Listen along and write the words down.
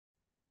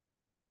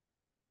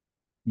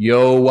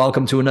Yo,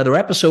 welcome to another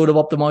episode of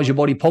Optimize Your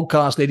Body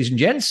podcast, ladies and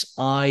gents.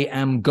 I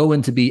am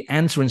going to be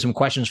answering some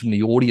questions from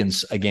the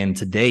audience again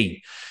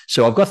today.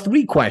 So I've got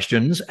 3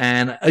 questions,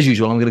 and as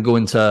usual, I'm going to go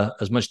into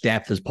as much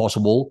depth as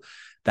possible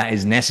that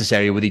is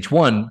necessary with each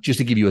one, just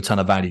to give you a ton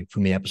of value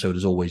from the episode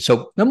as always.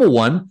 So number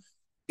 1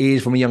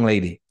 is from a young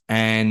lady,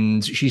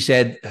 and she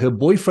said her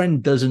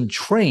boyfriend doesn't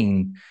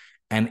train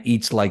and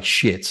eats like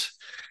shit.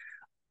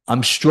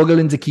 I'm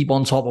struggling to keep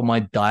on top of my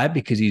diet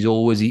because he's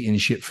always eating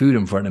shit food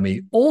in front of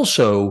me.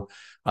 Also,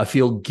 I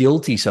feel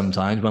guilty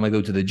sometimes when I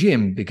go to the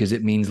gym because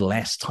it means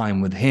less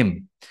time with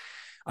him.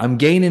 I'm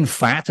gaining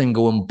fat and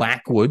going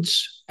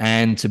backwards.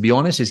 And to be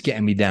honest, it's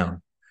getting me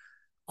down.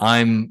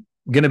 I'm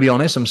going to be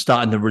honest, I'm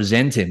starting to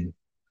resent him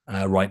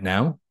right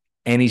now.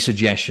 Any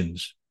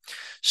suggestions?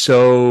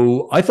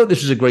 So I thought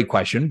this was a great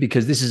question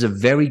because this is a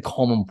very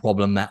common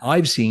problem that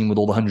I've seen with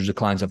all the hundreds of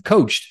clients I've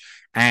coached.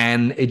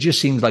 And it just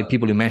seems like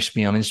people who message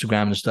me on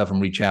Instagram and stuff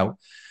and reach out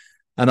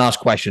and ask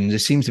questions, it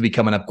seems to be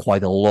coming up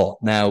quite a lot.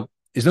 Now,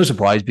 it's no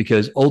surprise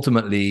because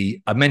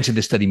ultimately, I've mentioned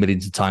this study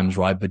millions of times,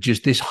 right? But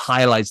just this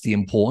highlights the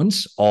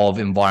importance of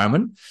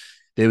environment.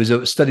 There was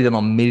a study done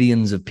on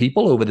millions of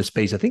people over the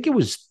space. I think it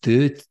was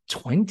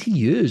 20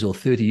 years or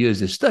 30 years,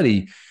 this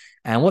study.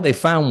 And what they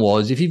found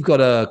was if you've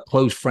got a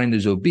close friend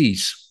who's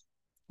obese,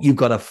 you've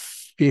got a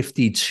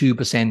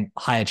 52%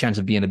 higher chance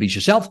of being obese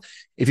yourself.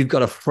 If you've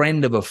got a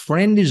friend of a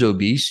friend who's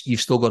obese, you've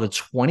still got a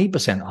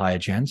 20% higher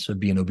chance of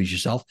being obese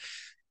yourself.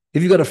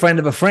 If you've got a friend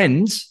of a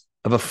friend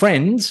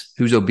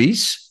who's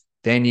obese,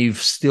 then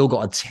you've still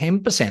got a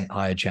 10%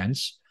 higher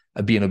chance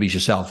of being obese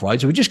yourself,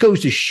 right? So it just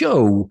goes to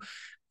show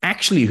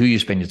actually who you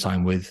spend your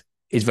time with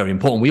is very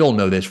important. We all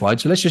know this, right?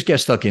 So let's just get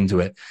stuck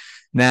into it.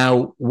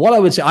 Now, what I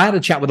would say, I had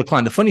a chat with a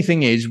client. The funny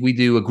thing is we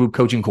do a group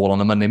coaching call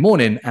on a Monday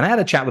morning, and I had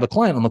a chat with a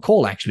client on the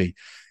call actually.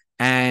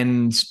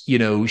 And, you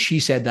know,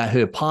 she said that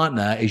her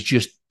partner is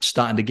just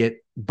starting to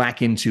get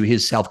back into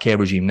his self-care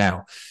regime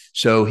now.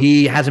 So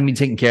he hasn't been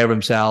taking care of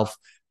himself.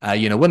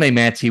 When they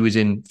met, he was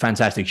in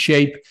fantastic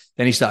shape.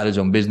 Then he started his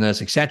own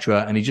business,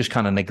 etc. And he just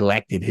kind of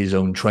neglected his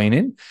own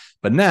training.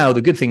 But now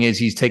the good thing is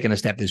he's taken a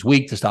step this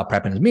week to start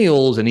prepping his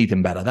meals and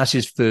eating better. That's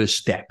his first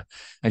step.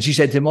 And she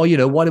said to him, why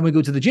don't we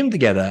go to the gym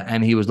together?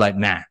 And he was like,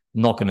 nah,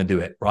 not going to do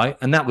it. Right.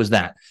 And that was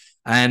that.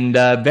 And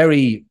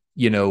very,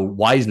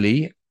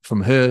 wisely,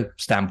 from her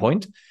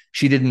standpoint,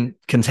 she didn't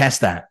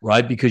contest that,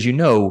 right? Because,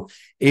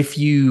 if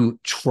you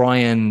try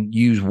and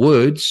use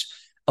words,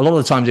 a lot of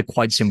the times it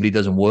quite simply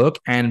doesn't work.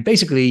 And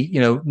basically,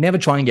 never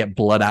try and get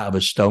blood out of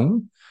a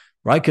stone,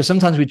 right? Because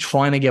sometimes we're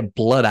trying to get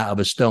blood out of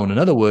a stone. In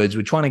other words,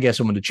 we're trying to get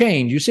someone to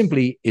change who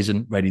simply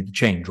isn't ready to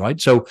change, right?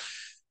 So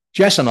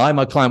Jess and I,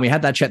 my client, we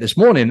had that chat this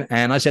morning,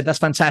 and I said, that's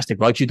fantastic,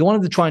 right? You don't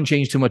want them to try and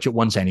change too much at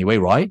once anyway,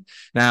 right?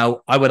 Now,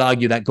 I would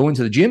argue that going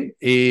to the gym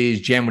is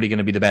generally going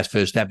to be the best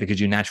first step because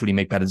you naturally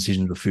make better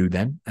decisions with food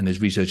then, and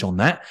there's research on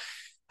that.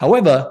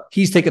 However,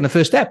 he's taken the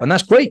first step, and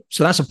that's great.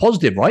 So that's a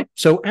positive, right?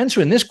 So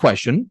answering this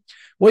question,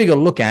 what you got to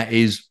look at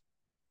is,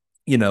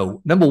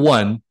 number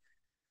one,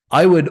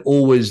 I would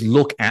always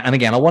look at, and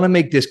again, I want to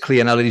make this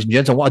clear now, ladies and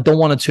gentlemen, I don't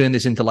want to turn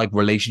this into like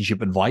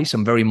relationship advice.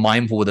 I'm very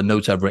mindful with the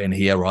notes I've written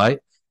here, right?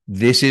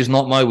 This is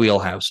not my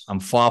wheelhouse. I'm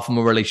far from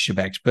a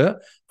relationship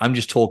expert. I'm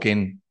just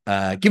talking,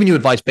 giving you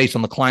advice based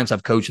on the clients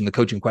I've coached and the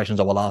coaching questions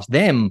I will ask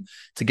them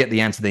to get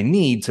the answer they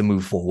need to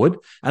move forward.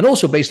 And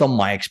also based on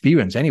my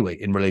experience anyway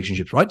in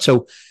relationships, right?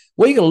 So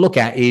what you're going to look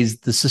at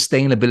is the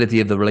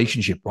sustainability of the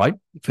relationship, right?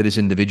 For this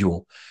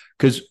individual.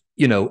 Because,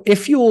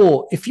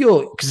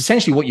 because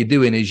essentially what you're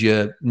doing is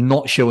you're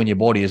not showing your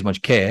body as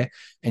much care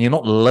and you're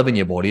not loving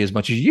your body as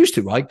much as you used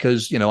to, right?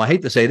 Because, I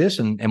hate to say this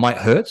and it might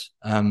hurt,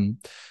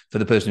 for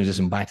the person who's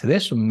listening back to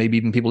this, or maybe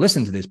even people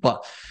listening to this.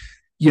 But,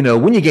 when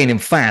you're gaining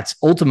fat,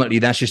 ultimately,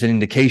 that's just an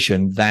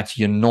indication that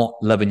you're not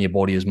loving your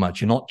body as much.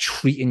 You're not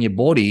treating your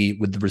body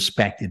with the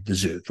respect it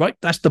deserves, right?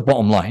 That's the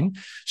bottom line.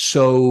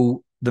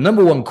 So the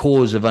number one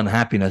cause of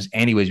unhappiness,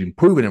 anyways, been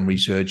proven in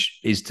research,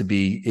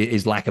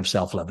 is lack of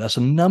self-love. That's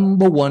the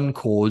number one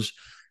cause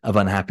of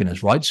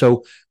unhappiness, right?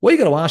 So what you're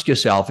going to ask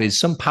yourself is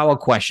some power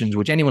questions,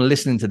 which anyone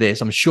listening to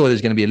this, I'm sure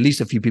there's going to be at least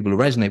a few people who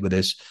resonate with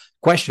this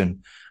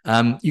question.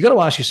 You got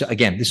to ask yourself,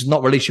 again, this is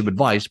not relationship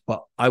advice,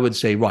 but I would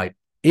say, right,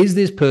 is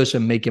this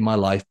person making my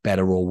life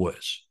better or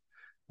worse?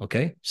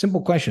 Okay,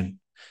 simple question.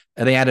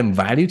 Are they adding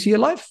value to your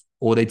life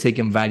or are they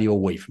taking value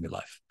away from your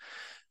life?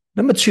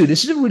 Number 2,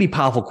 this is a really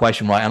powerful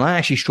question, right? And I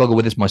actually struggle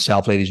with this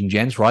myself, ladies and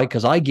gents, right?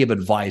 Because I give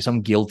advice.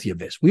 I'm guilty of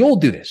this. We all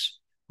do this,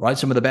 right?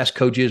 Some of the best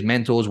coaches,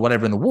 mentors,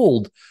 whatever in the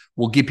world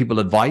will give people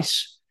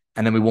advice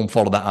and then we won't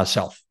follow that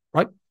ourselves,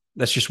 right?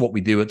 That's just what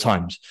we do at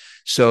times.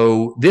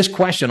 So this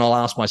question I'll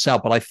ask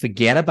myself, but I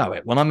forget about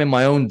it. When I'm in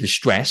my own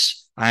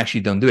distress, I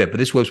actually don't do it. But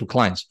this works with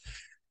clients.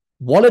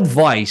 What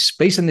advice,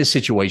 based on this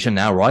situation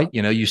now, right?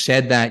 You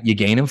said that you're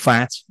gaining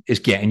fat, it's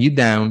getting you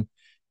down.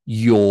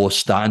 You're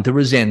starting to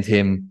resent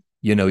him.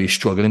 You're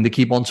struggling to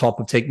keep on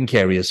top of taking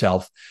care of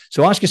yourself.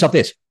 So ask yourself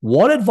this: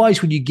 what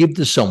advice would you give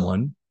to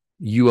someone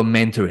you are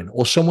mentoring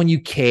or someone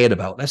you cared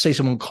about? Let's say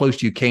someone close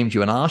to you came to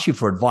you and asked you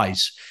for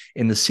advice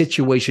in the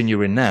situation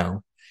you're in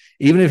now.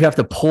 even if you have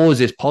to pause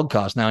this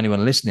podcast now,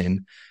 anyone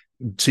listening,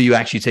 so you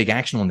actually take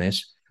action on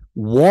this,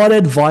 what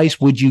advice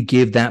would you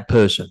give that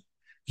person?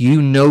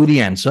 You know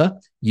the answer.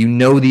 You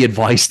know the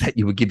advice that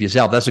you would give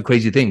yourself. That's a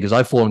crazy thing, because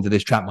I fall into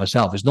this trap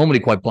myself. It's normally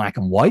quite black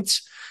and white.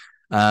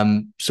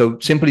 So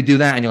simply do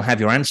that and you'll have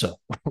your answer,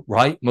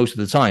 right? Most of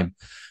the time.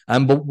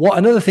 But what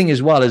another thing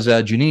as well is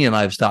Janine and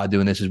I have started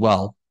doing this as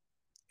well,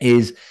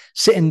 is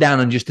sitting down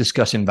and just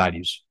discussing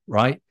values,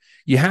 right?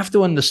 You have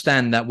to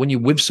understand that when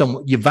you're with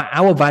someone,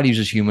 our values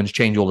as humans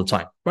change all the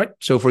time, right?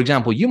 So for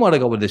example, you might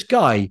have got with this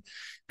guy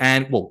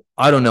and, well,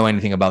 I don't know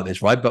anything about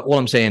this, right? But all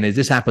I'm saying is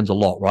this happens a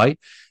lot, right?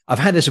 I've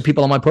had this with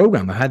people on my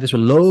program. I've had this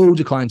with loads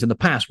of clients in the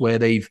past where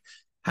they've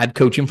had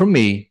coaching from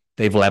me.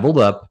 They've leveled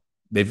up.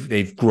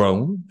 They've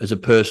grown as a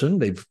person.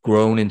 They've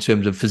grown in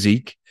terms of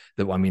physique.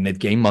 They've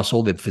gained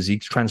muscle. Their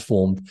physique's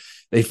transformed.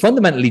 They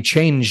fundamentally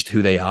changed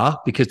who they are,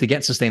 because to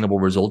get sustainable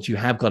results, you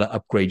have got to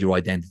upgrade your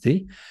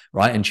identity,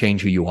 right? And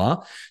change who you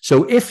are.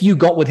 So if you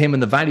got with him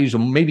and the values are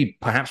maybe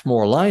perhaps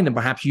more aligned, and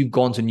perhaps you've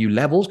gone to new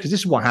levels, because this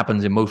is what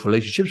happens in most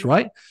relationships,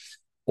 right?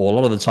 Or a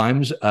lot of the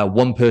times,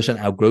 one person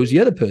outgrows the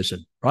other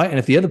person, right? And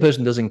if the other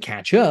person doesn't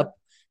catch up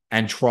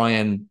and try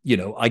and,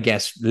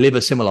 live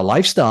a similar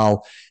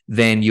lifestyle,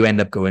 then you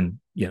end up going,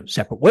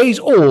 separate ways,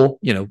 or,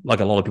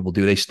 like a lot of people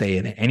do, they stay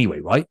in it anyway,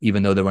 right?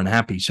 Even though they're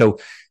unhappy. So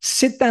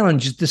sit down and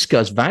just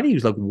discuss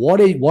values. Like, what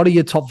are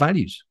your top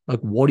values? Like,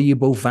 what do you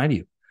both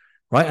value?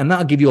 Right. And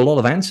that'll give you a lot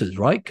of answers,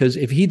 right? Because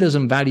if he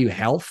doesn't value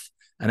health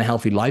and a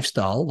healthy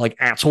lifestyle, like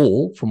at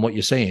all, from what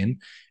you're saying,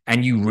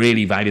 and you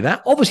really value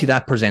that, obviously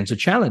that presents a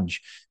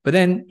challenge. But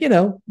then,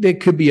 there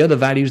could be other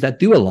values that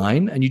do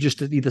align, and you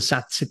just either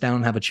sit down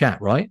and have a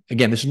chat, right?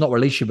 Again, this is not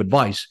relationship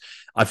advice.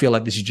 I feel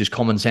like this is just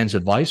common sense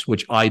advice,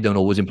 which I don't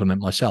always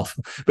implement myself.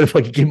 But if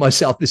I could give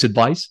myself this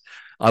advice,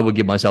 I would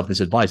give myself this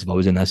advice if I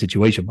was in that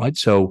situation, right?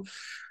 So,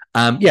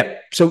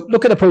 So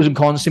look at the pros and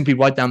cons. Simply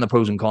write down the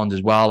pros and cons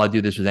as well. I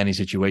do this with any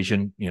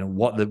situation.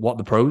 What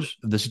the pros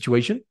of the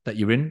situation that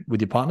you're in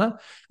with your partner,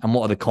 and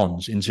what are the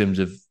cons in terms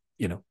of,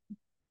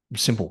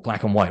 simple,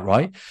 black and white,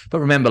 right? But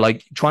remember,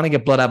 like, trying to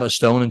get blood out of a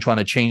stone and trying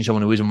to change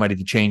someone who isn't ready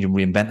to change and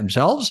reinvent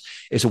themselves,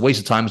 it's a waste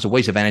of time. It's a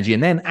waste of energy.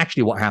 And then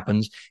actually what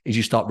happens is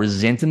you start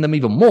resenting them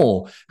even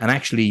more, and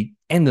actually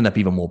ending up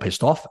even more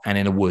pissed off and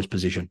in a worse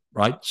position,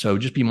 right? So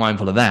just be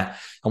mindful of that.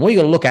 And what you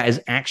got to look at is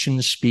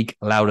actions speak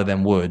louder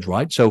than words,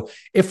 right? So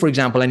if, for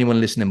example, anyone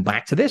listening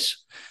back to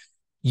this,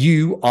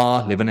 you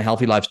are living a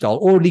healthy lifestyle,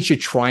 or at least you're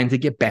trying to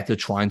get better,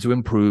 trying to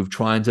improve,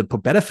 trying to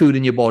put better food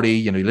in your body.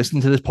 You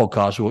listen to this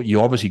podcast,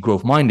 you're obviously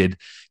growth minded.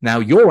 Now,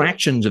 your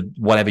actions of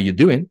whatever you're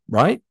doing,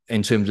 right,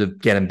 in terms of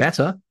getting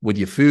better with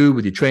your food,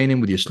 with your training,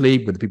 with your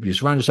sleep, with the people you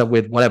surround yourself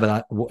with, whatever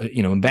that,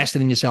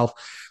 investing in yourself,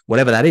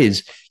 whatever that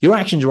is, your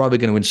actions are either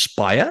going to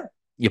inspire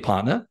your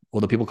partner or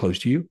the people close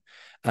to you,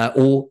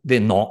 or they're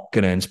not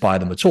going to inspire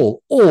them at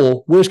all.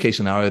 Or worst case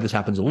scenario, this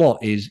happens a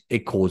lot, is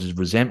it causes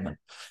resentment.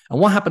 And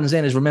what happens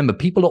then is, remember,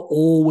 people are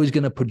always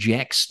going to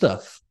project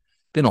stuff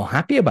they're not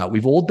happy about.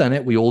 We've all done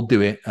it. We all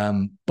do it.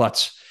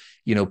 But,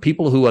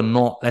 people who are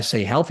not, let's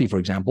say, healthy, for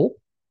example,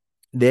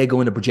 they're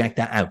going to project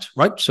that out,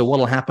 right? So what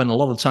will happen a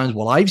lot of times,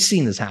 what I've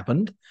seen has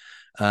happened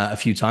a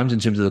few times in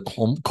terms of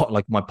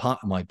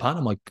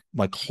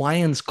my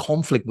client's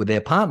conflict with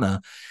their partner,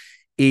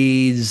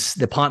 is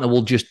the partner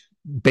will just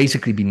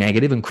basically be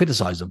negative and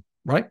criticize them,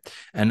 right?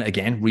 And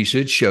again,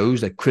 research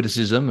shows that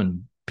criticism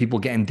and people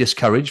getting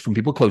discouraged from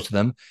people close to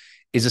them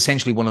is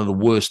essentially one of the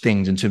worst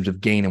things in terms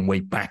of gaining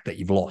weight back that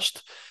you've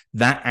lost.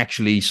 That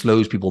actually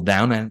slows people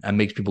down and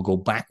makes people go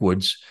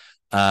backwards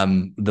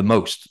the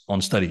most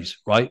on studies,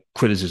 right?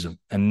 Criticism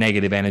and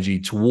negative energy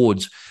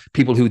towards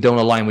people who don't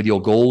align with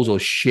your goals or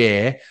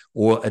share,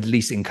 or at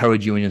least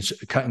encouraging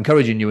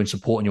you and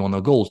supporting you on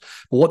their goals.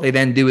 But what they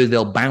then do is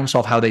they'll bounce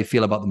off how they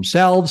feel about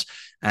themselves.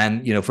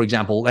 And, for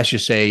example, let's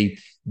just say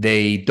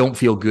they don't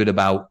feel good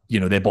about,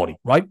 their body,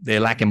 right? They're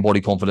lacking body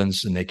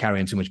confidence and they're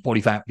carrying too much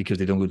body fat because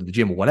they don't go to the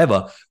gym or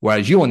whatever.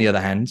 Whereas you, on the other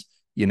hand,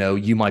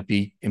 you might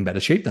be in better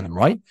shape than them,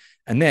 right?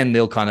 And then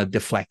they'll kind of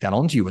deflect that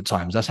onto you at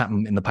times. That's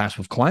happened in the past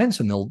with clients,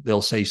 and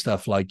they'll say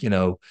stuff like,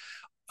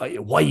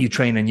 why are you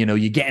training?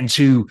 You're getting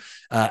too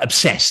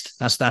obsessed.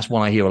 That's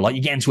one I hear a lot.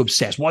 You're getting too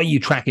obsessed. Why are you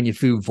tracking your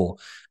food for?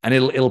 And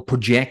it'll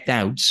project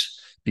out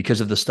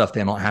because of the stuff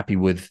they're not happy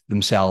with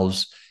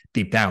themselves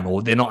deep down,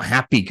 or they're not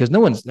happy because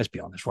let's be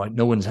honest, right?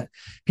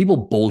 People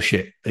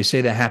bullshit. They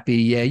say they're happy.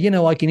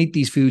 Yeah, I can eat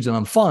these foods and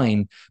I'm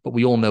fine, but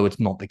we all know it's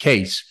not the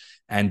case.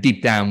 And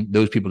deep down,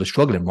 those people are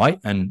struggling, right?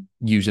 And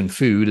using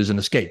food as an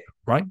escape,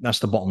 right? That's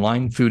the bottom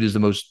line. Food is the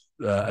most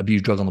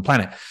abused drug on the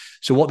planet.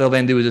 So what they'll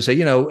then do is they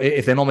say,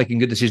 if they're not making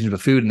good decisions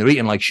with food and they're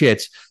eating like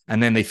shit,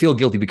 and then they feel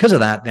guilty because of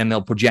that, then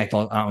they'll project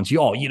out onto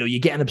you, you're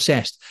getting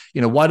obsessed.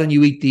 Why don't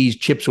you eat these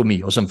chips with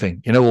me or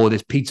something, or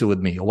this pizza with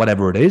me or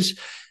whatever it is.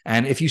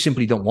 And if you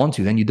simply don't want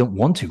to, then you don't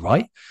want to,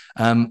 right?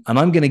 And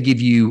I'm going to give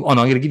you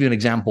an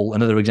example,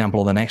 another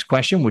example of the next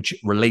question, which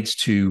relates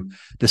to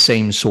the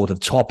same sort of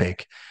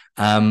topic.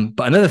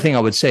 But another thing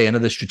I would say,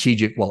 a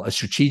strategic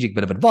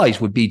bit of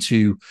advice would be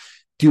to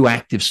do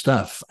active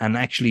stuff and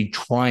actually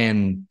try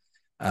and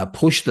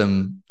push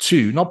them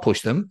to, not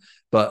push them,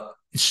 but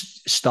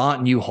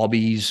start new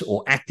hobbies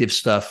or active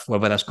stuff,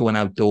 whether that's going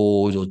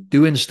outdoors or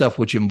doing stuff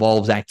which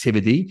involves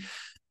activity,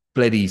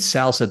 bloody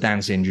salsa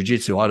dancing,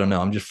 jiu-jitsu, I don't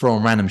know. I'm just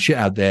throwing random shit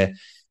out there,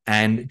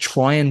 and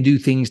try and do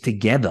things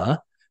together,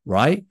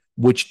 right?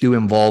 Which do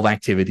involve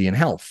activity and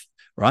health,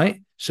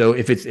 right? So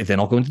if they're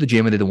not going to the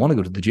gym and they don't want to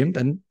go to the gym,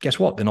 then guess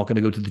what? They're not going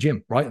to go to the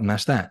gym, right? And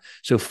that's that.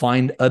 So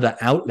find other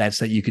outlets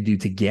that you could do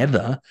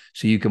together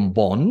so you can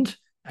bond,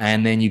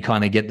 and then you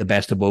kind of get the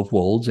best of both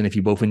worlds. And if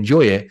you both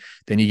enjoy it,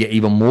 then you get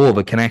even more of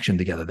a connection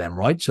together then,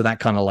 right? So that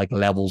kind of like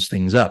levels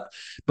things up.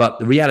 But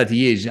the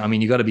reality is, I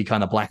mean, you got to be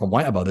kind of black and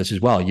white about this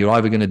as well. You're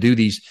either going to do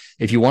these,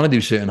 if you want to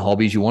do certain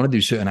hobbies, you want to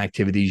do certain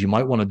activities, you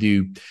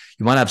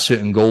might have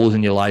certain goals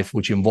in your life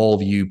which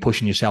involve you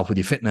pushing yourself with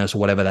your fitness or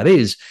whatever that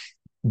is.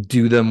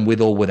 Do them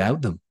with or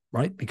without them,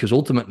 right? Because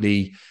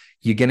ultimately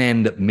you're going to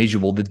end up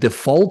miserable. The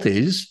default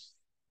is,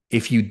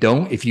 if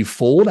you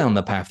fall down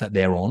the path that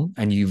they're on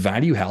and you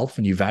value health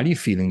and you value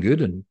feeling good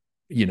and,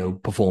 you know,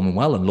 performing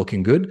well and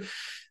looking good,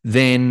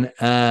 then,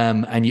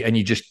 and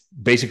you just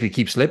basically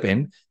keep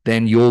slipping,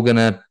 then you're going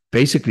to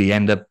basically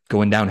end up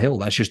going downhill.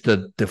 That's just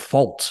the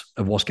default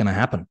of what's going to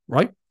happen,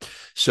 right?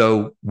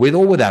 So with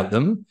or without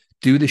them,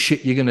 do the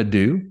shit you're going to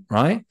do,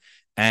 right?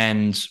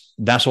 And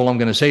that's all I'm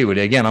going to say with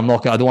it. Again, I don't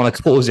want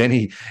to cause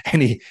any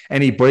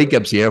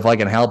breakups here if I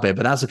can help it,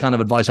 but that's the kind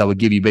of advice I would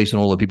give you based on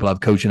all the people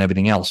I've coached and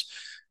everything else.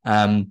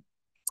 And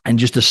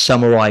just to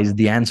summarize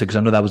the answer, because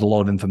I know that was a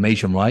lot of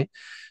information, right?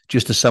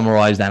 Just to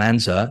summarize that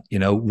answer, you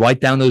know,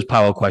 write down those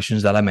power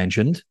questions that I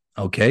mentioned.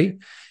 Okay.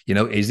 You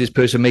know, is this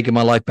person making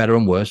my life better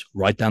and worse?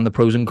 Write down the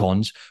pros and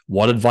cons.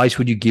 What advice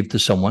would you give to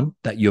someone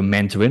that you're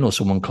mentoring or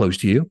someone close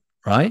to you?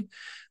 Right.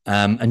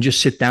 And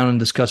just sit down and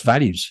discuss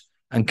values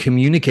and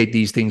communicate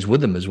these things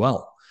with them as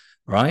well.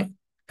 Right.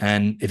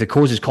 And if it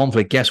causes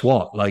conflict, guess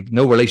what? Like,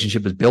 no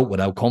relationship is built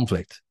without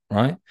conflict.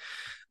 Right.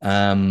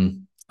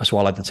 That's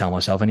what I like to tell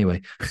myself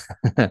anyway.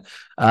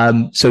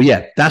 So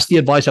yeah, that's the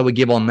advice I would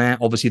give on that.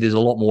 Obviously, there's a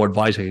lot more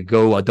advice I could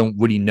go. I don't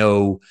really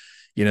know,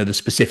 you know, the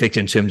specifics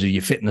in terms of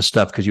your fitness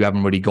stuff, because you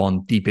haven't really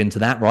gone deep into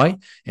that, right?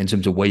 In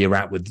terms of where you're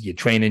at with your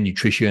training,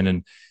 nutrition,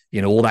 and,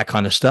 you know, all that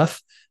kind of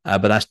stuff.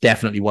 But that's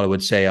definitely what I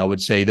would say. I would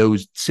say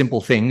those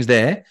simple things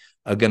there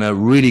are going to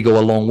really go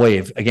a long way.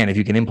 If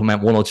you can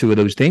implement one or two of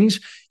those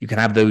things,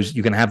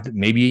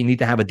 maybe you need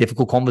to have a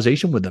difficult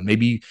conversation with them.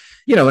 Maybe,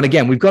 you know, and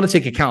again, we've got to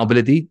take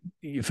accountability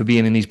for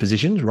being in these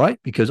positions, right?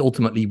 Because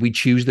ultimately we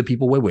choose the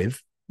people we're with,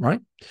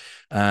 right?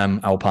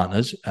 Our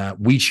partners,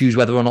 we choose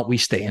whether or not we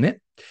stay in it.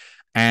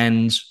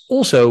 And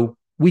also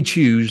we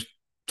choose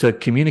to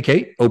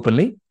communicate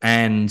openly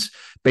and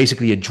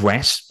basically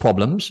address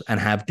problems and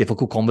have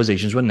difficult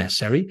conversations when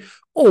necessary,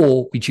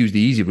 or we choose the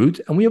easy route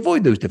and we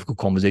avoid those difficult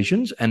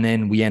conversations, and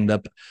then we end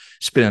up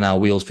spinning our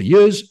wheels for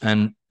years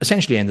and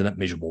essentially ending up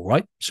miserable,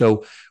 right?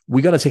 So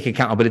we got to take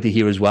accountability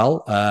here as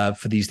well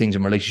for these things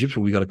in relationships,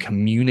 where we got to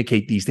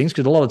communicate these things,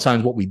 because a lot of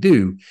times what we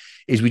do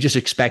is we just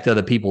expect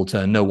other people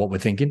to know what we're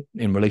thinking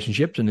in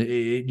relationships, and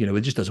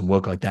it just doesn't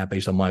work like that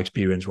based on my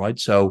experience, right?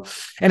 So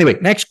anyway,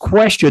 next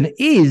question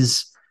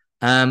is,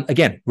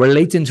 again,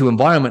 relating to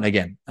environment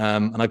again.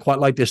 And I quite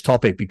like this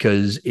topic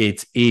because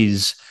it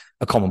is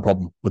a common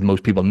problem with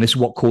most people. And this is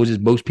what causes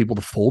most people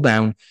to fall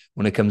down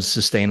when it comes to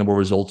sustainable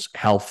results,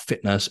 health,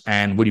 fitness,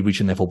 and really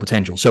reaching their full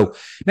potential. So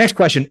next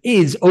question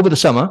is, over the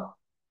summer,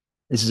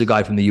 this is a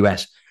guy from the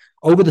US.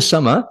 Over the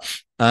summer,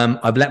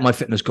 I've let my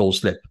fitness goals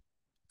slip.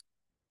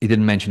 He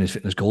didn't mention his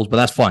fitness goals, but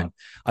that's fine.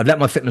 I've let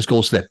my fitness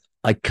goals slip.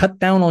 I cut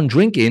down on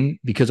drinking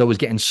because I was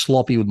getting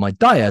sloppy with my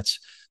diet,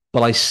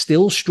 but I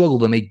still struggle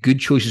to make good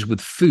choices with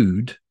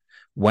food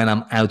when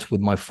I'm out with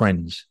my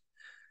friends.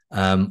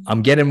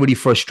 I'm getting really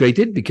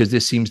frustrated because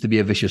this seems to be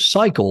a vicious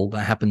cycle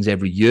that happens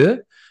every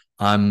year.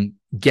 I'm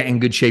getting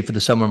good shape for the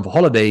summer and for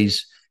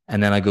holidays,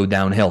 and then I go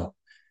downhill.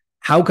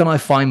 How can I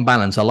find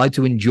balance? I like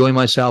to enjoy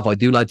myself. I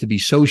do like to be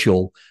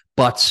social,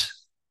 but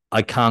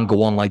I can't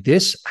go on like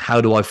this. How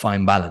do I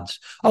find balance?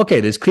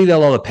 Okay, there's clearly a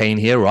lot of pain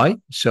here, right?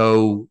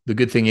 So the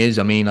good thing is,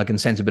 I can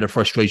sense a bit of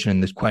frustration in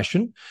this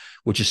question,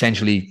 which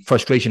essentially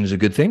frustration is a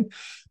good thing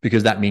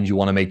because that means you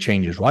want to make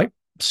changes, right?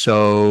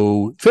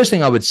 So first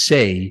thing I would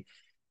say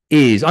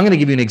is, I'm going to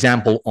give you an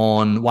example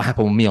on what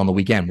happened with me on the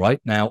weekend,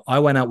 right? Now, I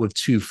went out with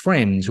two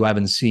friends who I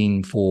haven't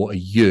seen for a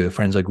year,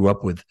 friends I grew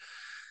up with.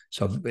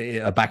 So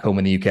back home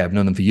in the UK, I've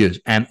known them for years.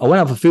 And I went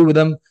out for food with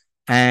them.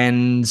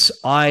 And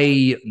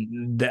I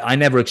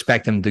never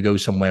expect them to go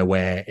somewhere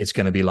where it's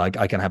going to be like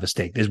I can have a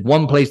steak. There's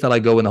one place that I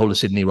go in the whole of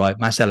Sydney, right?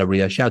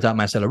 Macelleria. Shout out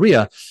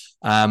Macelleria.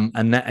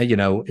 And that,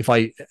 if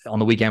I, on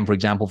the weekend, for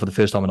example, for the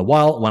first time in a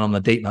while, went on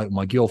a date night with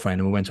my girlfriend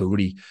and we went to a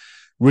really,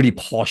 really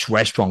posh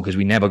restaurant because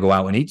we never go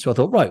out and eat. So I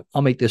thought, right,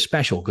 I'll make this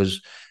special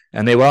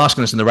and they were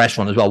asking us in the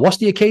restaurant as well, what's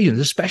the occasion? Is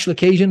this a special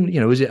occasion?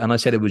 Is it? And I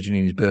said it was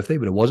Janini's birthday,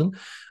 but it wasn't.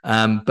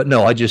 But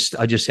no, I just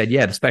said,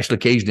 yeah, the special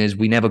occasion is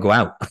we never go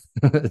out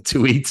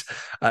to eat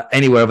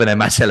anywhere other than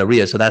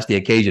Macelleria. So that's the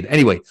occasion.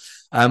 Anyway,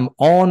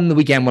 On the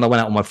weekend when I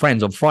went out with my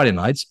friends on Friday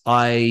nights,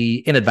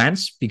 in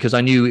advance, because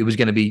I knew it was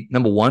going to be,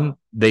 number one,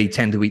 they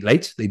tend to eat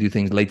late. They do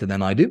things later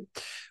than I do,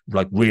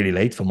 like really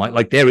late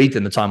they're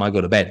eating the time I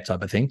go to bed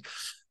type of thing.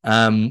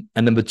 And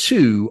number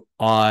two,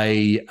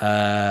 I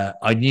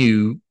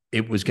knew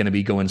it was going to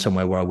be going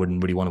somewhere where I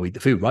wouldn't really want to eat the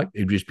food, right?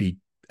 It would just be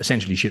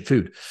essentially shit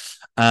food.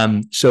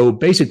 So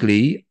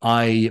basically,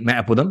 I met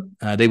up with them.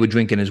 They were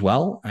drinking as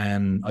well,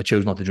 and I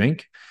chose not to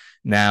drink.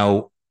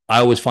 Now, I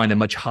always find it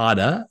much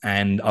harder,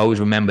 and I always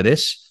remember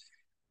this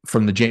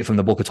from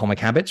the book Atomic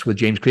Habits with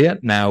James Clear.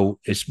 Now,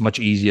 it's much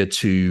easier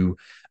to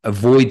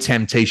avoid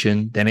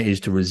temptation than it is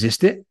to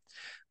resist it.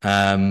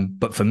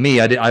 But for me,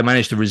 I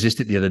managed to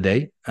resist it the other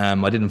day.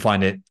 I didn't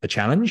find it a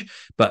challenge,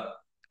 but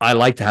I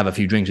like to have a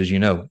few drinks, as you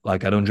know.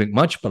 Like, I don't drink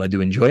much, but I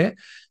do enjoy it.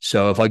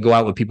 So if I go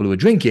out with people who are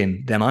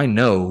drinking, then I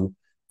know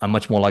I'm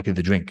much more likely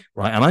to drink,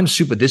 right? And I'm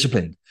super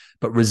disciplined,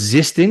 but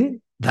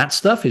resisting that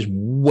stuff is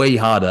way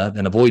harder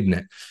than avoiding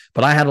it.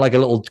 But I had like a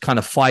little kind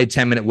of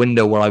 5-10 minute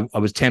window where I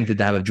was tempted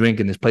to have a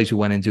drink in this place we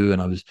went into,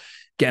 and I was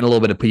getting a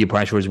little bit of peer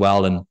pressure as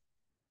well. And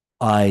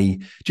I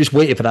just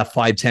waited for that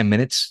 5-10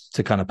 minutes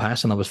to kind of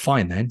pass, and I was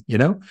fine then, you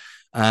know?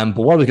 But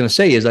what I was going to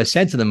say is I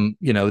said to them,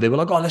 you know, they were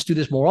like, oh, let's do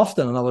this more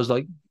often. And I was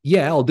like,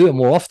 yeah, I'll do it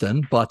more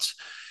often, but,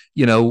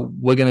 you know,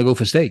 we're going to go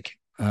for steak.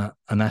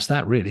 And that's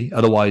that really.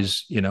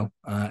 Otherwise, you know,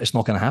 it's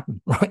not going to happen.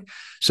 Right.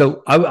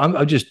 So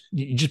I just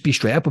be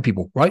straight up with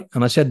people. Right.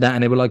 And I said that,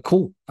 and they were like,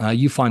 cool,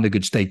 you find a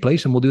good steak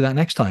place and we'll do that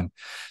next time.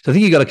 So I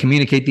think you got to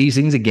communicate these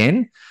things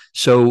again.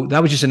 So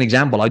that was just an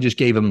example. I just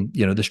gave them,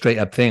 you know, the straight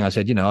up thing. I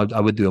said, you know,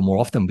 I would do it more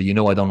often, but you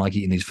know, I don't like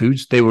eating these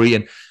foods. They were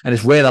eating, and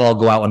it's rare that I'll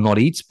go out and not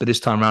eat. But this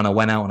time around, I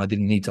went out and I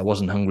didn't eat. I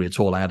wasn't hungry at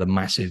all. I had a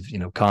massive, you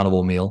know,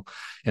 carnivore meal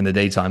in the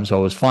daytime, so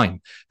I was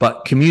fine.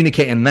 But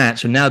communicating that,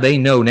 so now they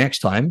know next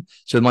time.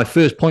 So my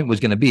first point was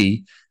going to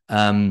be,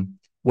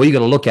 what you got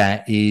to look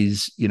at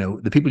is, you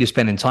know, the people you're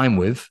spending time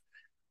with.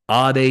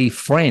 Are they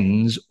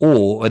friends,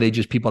 or are they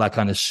just people that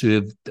kind of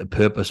served a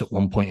purpose at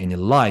one point in your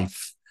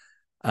life?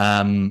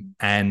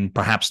 And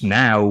perhaps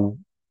now,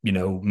 you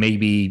know,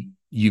 maybe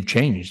you've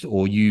changed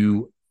or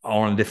you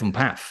are on a different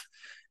path,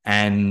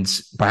 and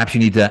perhaps you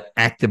need to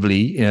actively,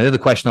 you know, the other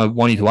question I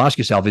want you to ask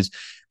yourself is,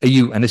 are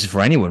you, and this is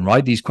for anyone,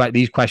 right? These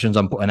questions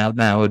I'm putting out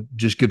now are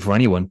just good for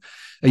anyone.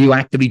 Are you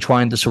actively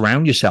trying to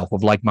surround yourself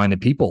with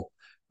like-minded people,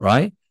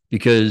 right?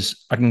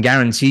 Because I can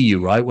guarantee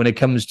you, right, when it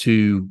comes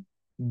to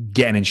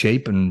getting in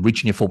shape and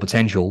reaching your full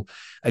potential,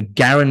 a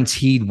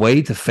guaranteed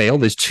way to fail,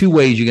 there's two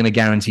ways you're going to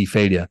guarantee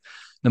failure.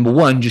 Number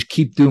one, just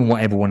keep doing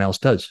what everyone else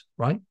does,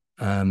 right?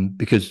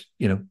 Because,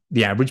 you know,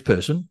 the average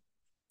person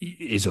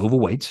is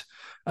overweight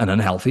and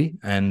unhealthy,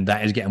 and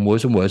that is getting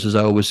worse and worse, as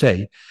I always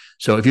say.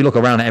 So if you look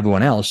around at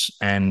everyone else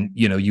and,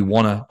 you know, you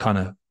want to kind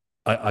of,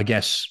 I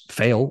guess,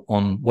 fail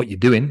on what you're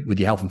doing with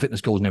your health and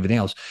fitness goals and everything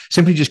else,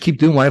 simply just keep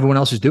doing what everyone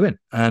else is doing.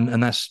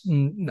 And that's,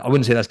 I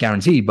wouldn't say that's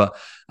guaranteed, but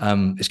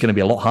it's going to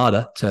be a lot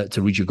harder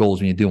to reach your goals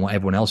when you're doing what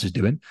everyone else is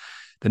doing.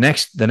 The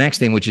next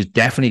thing, which is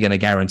definitely going to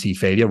guarantee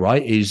failure,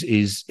 right,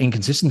 is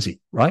inconsistency,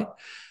 right?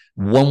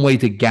 One way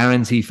to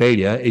guarantee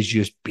failure is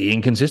just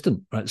being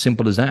consistent, right?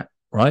 Simple as that,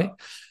 right?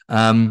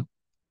 So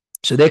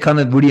they're kind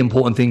of really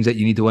important things that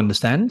you need to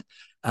understand.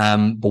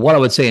 But what I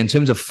would say in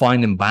terms of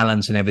finding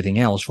balance and everything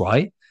else,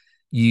 right,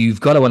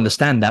 you've got to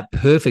understand that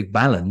perfect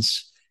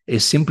balance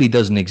simply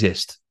doesn't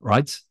exist,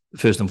 right?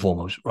 First and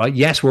foremost, right?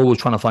 Yes, we're always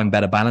trying to find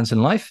better balance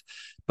in life.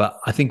 But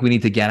I think we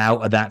need to get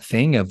out of that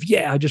thing of,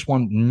 yeah, I just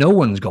want, no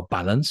one's got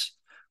balance.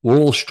 We're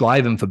all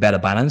striving for better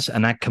balance.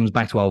 And that comes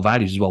back to our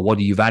values as well. What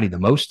do you value the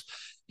most?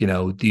 You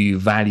know, do you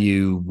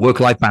value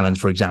work-life balance,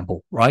 for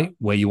example, right?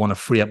 Where you want to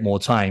free up more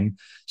time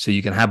so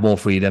you can have more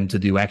freedom to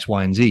do X,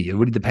 Y, and Z. It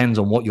really depends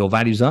on what your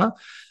values are.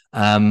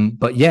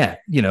 But yeah,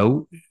 you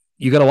know,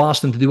 you got to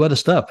ask them to do other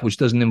stuff, which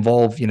doesn't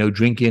involve, you know,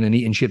 drinking and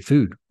eating shit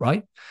food,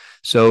 right?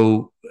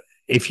 So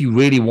if you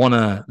really want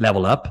to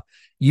level up,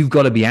 you've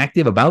got to be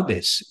active about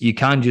this. You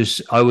can't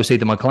just, I always say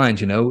to my clients,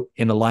 you know,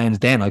 in the lion's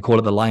den, I call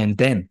it the lion's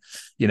den.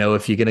 You know,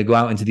 if you're going to go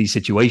out into these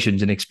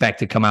situations and expect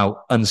to come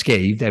out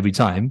unscathed every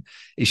time,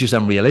 it's just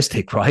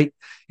unrealistic, right?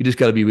 You just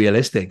got to be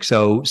realistic.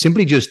 So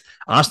simply just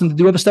ask them to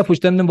do other stuff which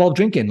doesn't involve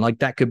drinking. Like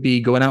that could be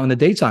going out in the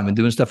daytime and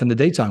doing stuff in the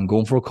daytime,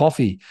 going for a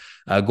coffee,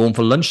 going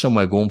for lunch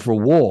somewhere, going for a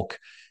walk,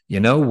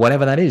 you know,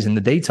 whatever that is in the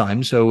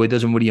daytime. So it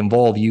doesn't really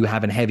involve you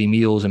having heavy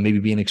meals and maybe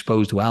being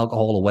exposed to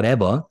alcohol or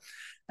whatever.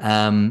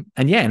 And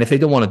if they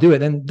don't want to do it,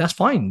 then that's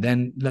fine.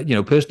 Then, you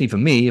know, personally for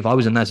me, if I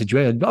was in that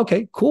situation,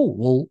 okay,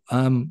 cool.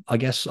 Well, I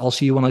guess I'll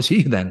see you when I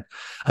see you then.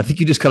 I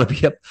think you just got to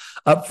be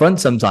up front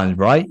sometimes,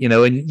 right? You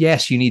know, and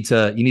yes, you need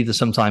to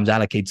sometimes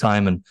allocate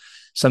time, and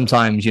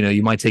sometimes, you know,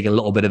 you might take a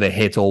little bit of a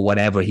hit or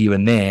whatever here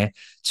and there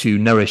to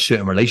nourish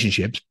certain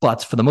relationships.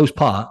 But for the most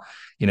part,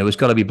 you know, it's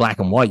got to be black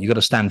and white. You got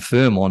to stand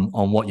firm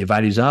on what your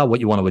values are, what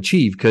you want to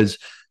achieve, because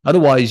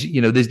otherwise,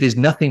 you know, there's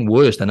nothing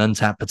worse than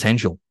untapped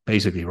potential,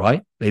 basically,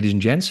 right, ladies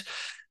and gents?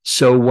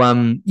 So,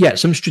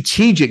 some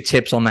strategic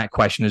tips on that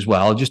question as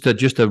well, just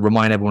to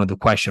remind everyone of the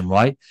question,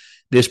 right?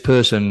 This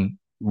person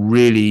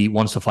really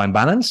wants to find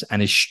balance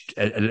and is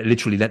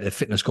literally let their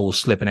fitness goals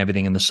slip and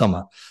everything in the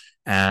summer.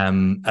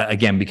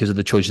 Again, because of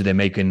the choices they're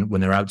making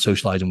when they're out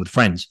socializing with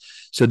friends.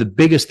 So the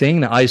biggest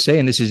thing that I say,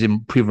 and this is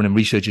proven in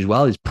research as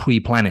well, is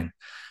pre-planning.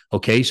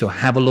 Okay, so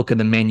have a look at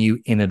the menu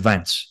in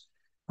advance,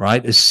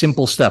 right? It's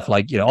simple stuff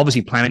like,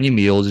 obviously planning your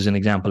meals is an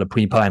example of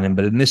pre-planning,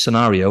 but in this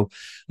scenario,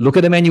 look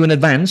at the menu in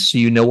advance so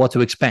you know what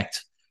to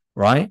expect,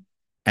 right?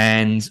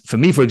 And for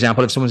me, for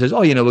example, if someone says,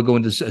 oh, we're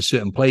going to a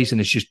certain place and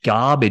it's just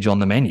garbage on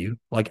the menu,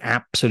 like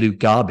absolute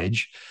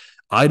garbage,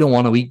 I don't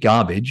want to eat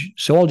garbage,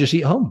 so I'll just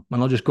eat home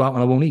and I'll just go out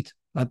and I won't eat.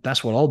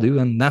 That's what I'll do.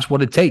 And that's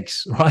what it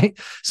takes, right?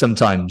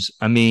 Sometimes.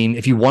 I mean,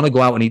 if you want to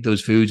go out and eat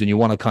those foods and you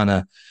want to kind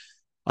of,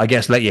 I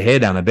guess, let your hair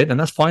down a bit, and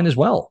that's fine as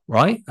well,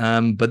 right?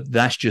 But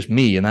that's just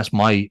me. And that's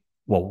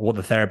what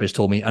the therapist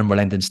told me,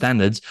 unrelenting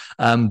standards.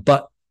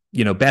 But,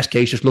 best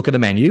case, just look at the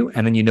menu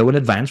and then in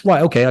advance,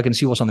 right, okay, I can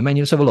see what's on the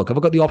menu. Let's have a look. Have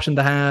I got the option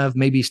to have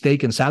maybe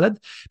steak and salad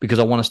because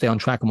I want to stay on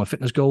track on my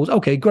fitness goals?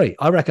 Okay, great.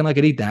 I reckon I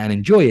could eat that and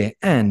enjoy it.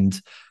 And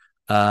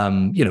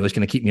it's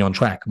going to keep me on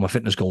track, my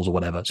fitness goals or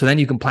whatever. So then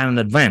you can plan in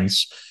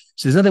advance.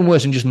 So there's nothing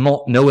worse than just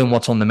not knowing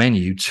what's on the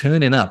menu,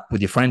 turning up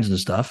with your friends and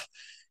stuff.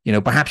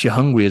 Perhaps you're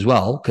hungry as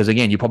well, because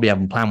again, you probably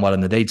haven't planned well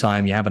in the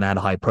daytime. You haven't had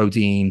high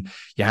protein,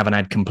 you haven't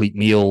had complete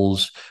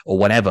meals or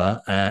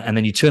whatever. And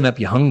then you turn up,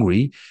 you're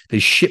hungry,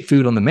 there's shit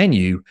food on the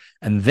menu.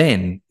 And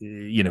then,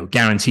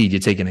 guaranteed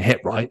you're taking a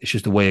hit, right? It's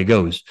just the way it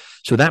goes.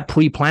 So that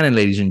pre-planning,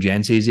 ladies and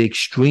gents, is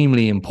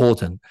extremely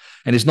important.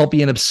 And it's not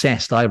being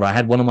obsessed either. I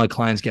had one of my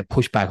clients get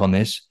pushback on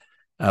this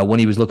when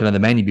he was looking at the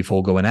menu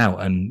before going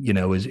out. And,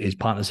 his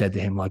partner said to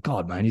him, like,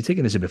 God, man, you're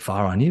taking this a bit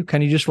far, aren't you?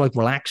 Can you just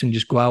relax and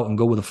just go out and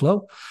go with the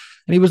flow?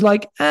 And he was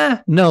like,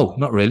 no,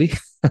 not really.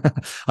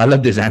 I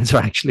love this answer,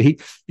 actually.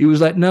 He was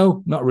like,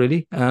 no, not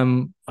really.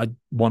 I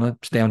want to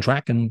stay on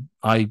track and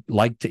I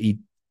like to eat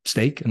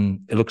steak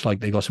and it looks like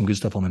they got some good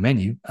stuff on the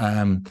menu.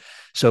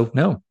 So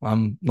no,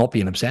 I'm not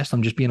being obsessed.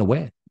 I'm just being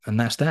aware. And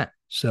that's that.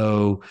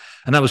 So,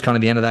 and that was kind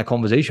of the end of that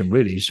conversation,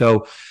 really.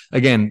 So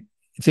again,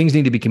 things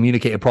need to be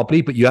communicated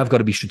properly, but you have got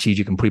to be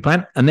strategic and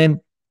pre-plan. And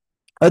then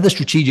other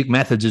strategic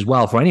methods as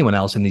well for anyone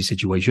else in these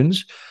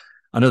situations.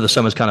 I know the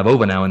summer's kind of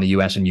over now in the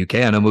US and UK.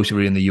 I know most of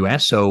you are in the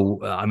US. So,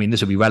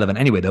 this will be relevant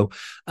anyway, though.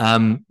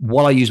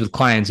 What I use with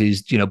clients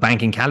is,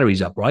 banking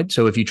calories up, right?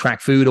 So if you track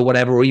food or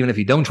whatever, or even if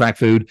you don't track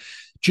food,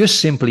 just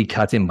simply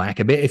cutting back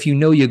a bit. If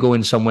you're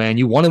going somewhere and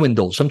you want to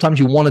indulge, sometimes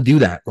you want to do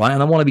that, right?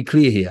 And I want to be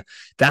clear here.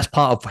 That's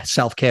part of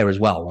self-care as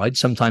well, right?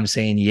 Sometimes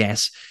saying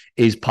yes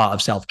is part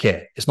of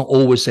self-care. It's not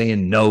always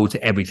saying no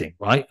to everything,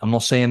 right? I'm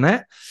not saying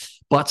that,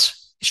 but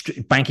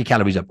bank your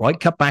calories up, right?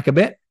 Cut back a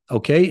bit.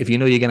 Okay, if you're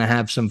going to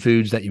have some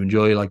foods that you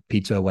enjoy, like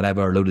pizza or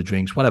whatever, a load of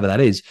drinks, whatever that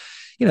is,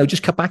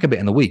 just cut back a bit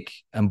in the week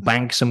and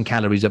bank some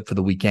calories up for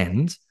the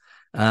weekend.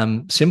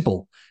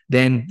 Simple.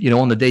 Then,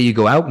 on the day you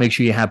go out, make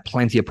sure you have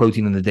plenty of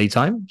protein in the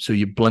daytime so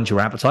you blunt your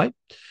appetite.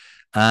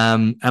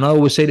 And I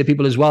always say to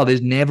people as well,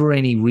 there's never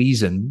any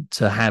reason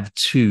to have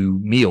two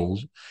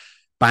meals.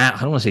 Bad,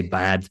 I don't want to say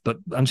bad, but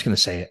I'm just going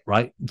to say it,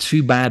 right?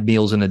 2 bad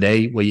meals in a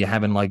day where you're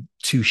having like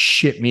 2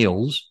 shit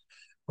meals,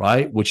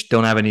 right? Which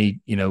don't have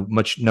any,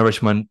 much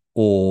nourishment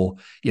or,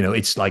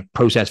 it's like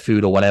processed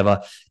food or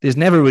whatever. There's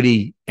never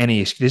really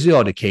any, there's the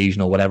odd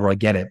occasion or whatever, I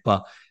get it,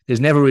 but there's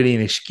never really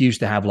an excuse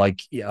to have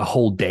like a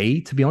whole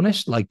day, to be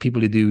honest. Like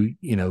people who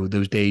do,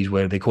 those days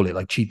where they call it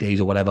like cheat days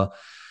or whatever,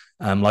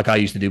 like I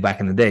used to do back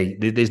in the day.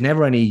 There's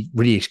never any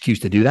really excuse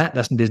to do that.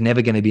 There's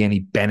never going to be any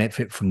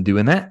benefit from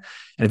doing that.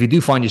 And if you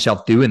do find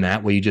yourself doing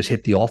that, where you just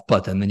hit the off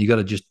button, then you got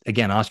to just,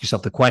 again, ask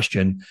yourself the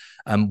question,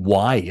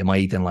 why am I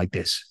eating like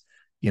this?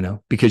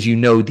 Because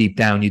deep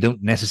down, you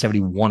don't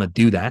necessarily want to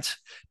do that,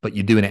 but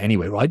you're doing it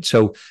anyway, right?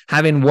 So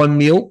having one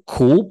meal,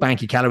 cool,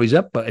 bank your calories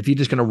up. But if you're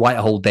just going to write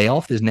a whole day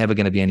off, there's never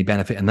going to be any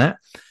benefit in that.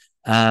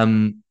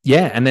 And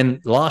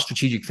then the last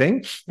strategic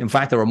thing, in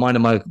fact, I reminded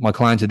my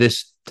clients of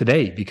this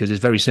today because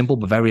it's very simple,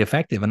 but very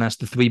effective. And that's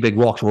the 3 big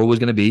rocks we're always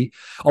going to be.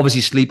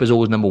 Obviously, sleep is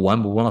always number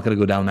one, but we're not going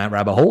to go down that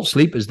rabbit hole.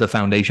 Sleep is the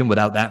foundation.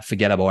 Without that,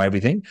 forget about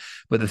everything.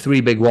 But the 3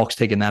 big rocks,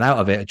 taking that out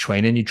of it, are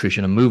training,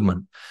 nutrition, and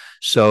movement.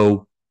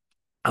 So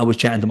I was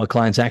chatting to my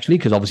clients actually,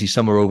 because obviously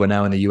summer over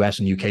now in the US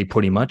and UK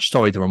pretty much.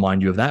 Sorry to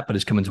remind you of that, but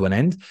it's coming to an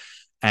end.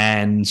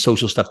 And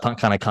social stuff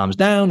kind of calms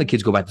down. The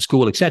kids go back to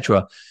school,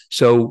 etc.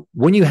 So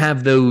when you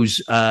have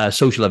those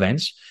social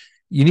events,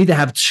 you need to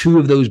have 2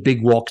 of those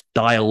big rocks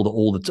dialed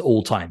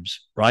all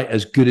times, right?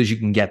 As good as you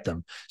can get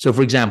them. So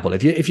for example,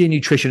 if your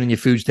nutrition and your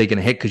food's taking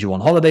a hit because you're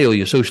on holiday or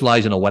you're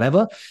socializing or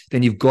whatever,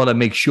 then you've got to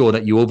make sure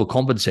that you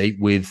overcompensate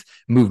with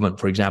movement,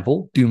 for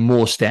example. Do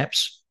more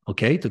steps,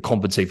 okay, to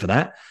compensate for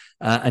that.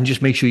 And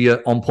just make sure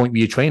you're on point with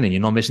your training.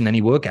 You're not missing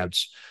any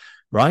workouts,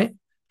 right?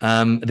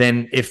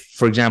 Then if,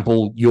 for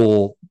example,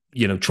 you're,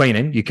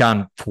 training, you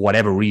can't, for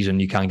whatever reason,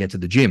 you can't get to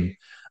the gym.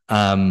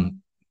 There's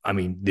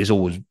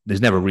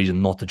never a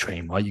reason not to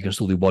train, right? You can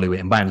still do body weight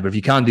and bands, but if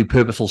you can't do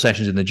purposeful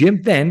sessions in the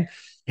gym, then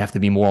you have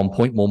to be more on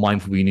point, more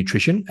mindful with your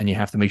nutrition, and you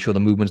have to make sure the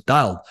movement's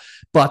dialed.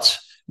 But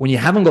when you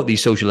haven't got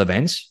these social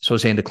events, so I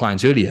was saying to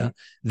clients earlier,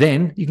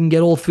 then you can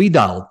get all 3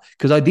 dialed,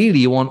 because ideally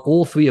you want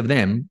all 3 of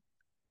them.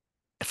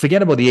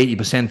 Forget about the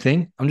 80%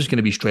 thing. I'm just going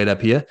to be straight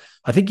up here.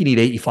 I think you need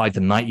 85 to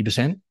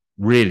 90%,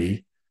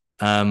 really.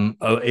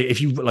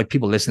 If you like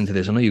people listening to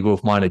this, I know you're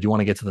growth minded, you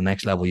want to get to the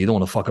next level, you don't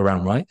want to fuck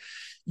around, right?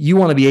 You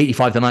want to be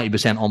 85 to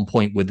 90% on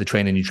point with the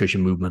training,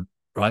 nutrition, movement,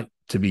 right?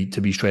 To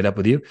be straight up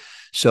with you.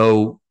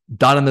 So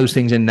dialing those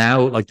things in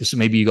now, like this,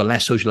 maybe you got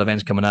less social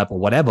events coming up or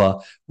whatever,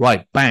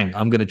 right? Bang,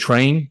 I'm going to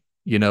train,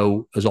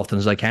 as often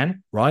as I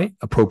can, right?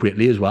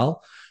 Appropriately as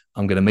well.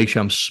 I'm going to make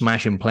sure I'm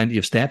smashing plenty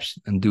of steps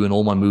and doing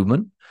all my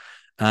movement.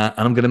 And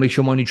I'm going to make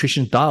sure my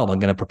nutrition's dialed. I'm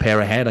going to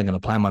prepare ahead. I'm going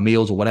to plan my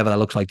meals or whatever that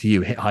looks like to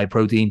you. Hit high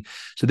protein.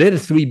 So they're the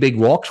three big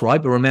rocks,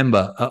 right? But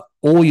remember,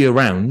 all year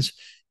round,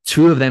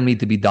 two of them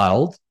need to be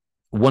dialed.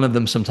 One of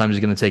them sometimes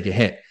is going to take a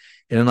hit.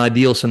 In an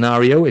ideal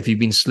scenario, if you've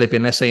been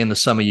slipping, let's say in the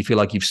summer, you feel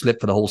like you've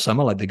slipped for the whole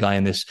summer, like the guy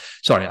in this.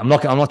 Sorry, I'm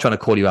not trying to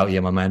call you out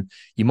here, my man.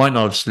 You might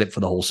not have slipped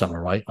for the whole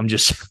summer, right? I'm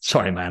just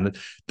sorry, man.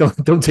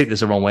 Don't take this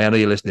the wrong way. I know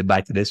you're listening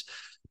back to this,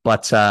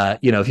 but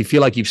if you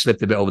feel like you've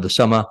slipped a bit over the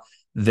summer,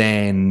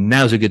 then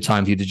now's a good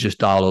time for you to just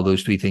dial all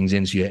those three things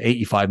in. So you're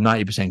 85,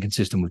 90%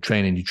 consistent with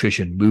training,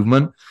 nutrition,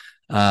 movement.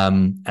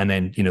 And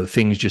then,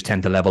 things just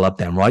tend to level up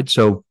then, right?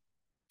 So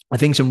I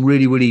think some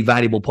really, really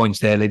valuable points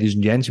there, ladies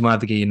and gents. You might have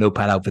to get your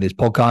notepad out for this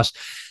podcast.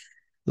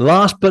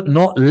 Last but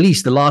not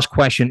least, the last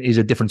question is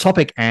a different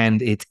topic.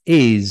 And it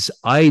is,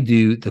 I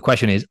do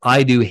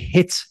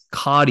HIIT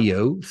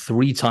cardio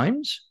 3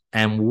 times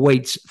and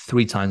weights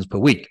 3 times per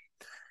week.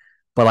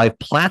 But I've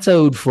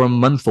plateaued for a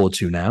month or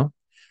 2 now.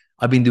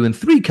 I've been doing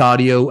 3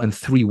 cardio and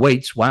 3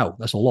 weights. Wow,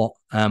 that's a lot.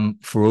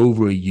 For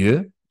over a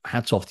year.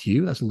 Hats off to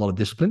you. That's a lot of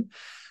discipline.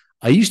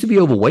 I used to be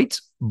overweight,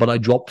 but I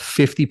dropped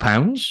 50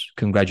 pounds.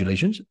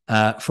 Congratulations.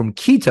 From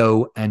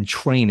keto and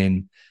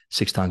training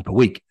 6 times per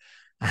week.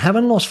 I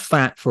haven't lost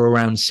fat for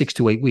around 6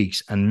 to 8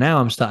 weeks. And now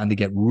I'm starting to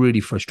get really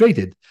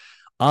frustrated.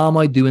 Am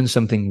I doing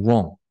something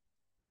wrong?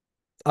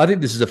 I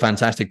think this is a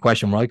fantastic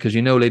question, right? Because,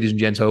 ladies and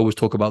gents, I always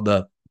talk about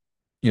the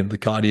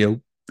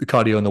cardio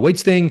and the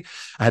weights thing.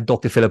 I had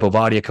Dr. Philip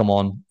Ovadia come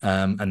on,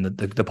 and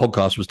the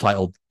podcast was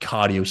titled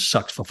Cardio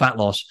Sucks for Fat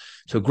Loss.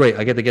 So great,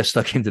 I get to get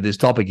stuck into this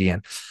topic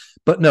again.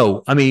 But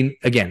no, I mean,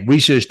 again,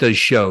 research does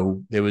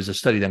show, there was a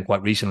study done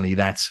quite recently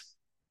that,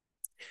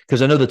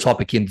 because I know the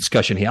topic in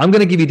discussion here, I'm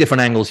going to give you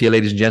different angles here,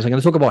 ladies and gents. I'm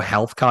going to talk about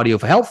health, cardio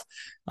for health.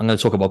 I'm going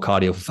to talk about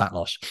cardio for fat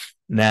loss.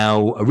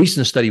 Now, a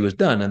recent study was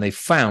done, and they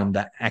found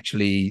that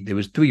actually there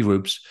was 3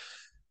 groups.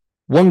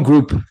 One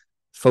group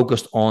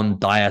focused on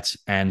diet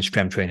and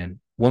strength training.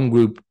 One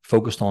group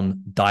focused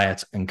on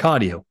diet and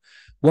cardio.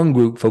 One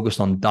group focused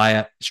on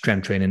diet,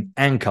 strength training,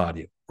 and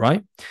cardio,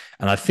 right?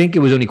 And I think it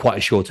was only quite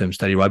a short-term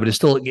study, right? But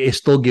it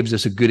still gives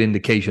us a good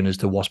indication as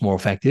to what's more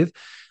effective.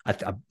 I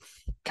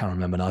can't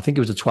remember now. I think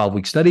it was a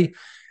 12-week study.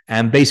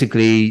 And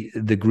basically,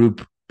 the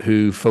group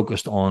who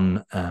focused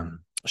on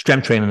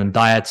strength training and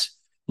diet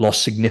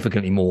lost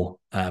significantly more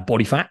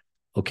body fat,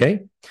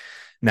 okay?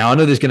 Now, I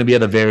know there's going to be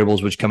other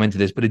variables which come into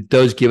this, but it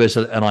does give us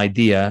an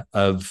idea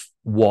of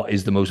what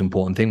is the most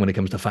important thing when it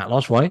comes to fat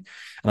loss, right?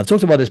 And I've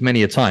talked about this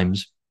many a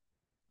times,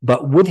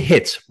 but with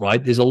HIIT,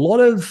 right, there's a lot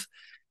of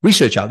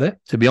research out there,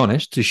 to be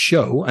honest, to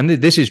show, and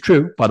this is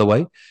true, by the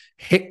way,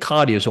 HIIT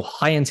cardio, so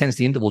high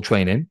intensity interval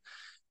training,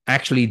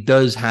 actually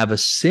does have a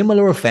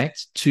similar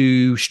effect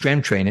to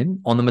strength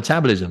training on the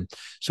metabolism.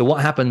 So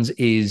what happens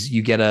is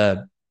you get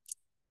a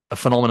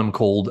phenomenon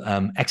called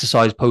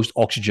exercise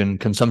post-oxygen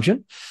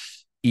consumption,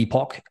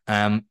 EPOC.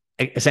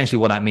 Essentially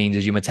what that means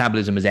is your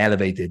metabolism is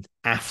elevated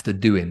after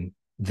doing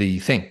the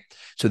thing.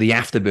 So the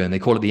afterburn, they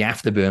call it the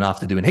afterburn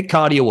after doing HIIT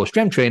cardio or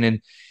strength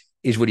training,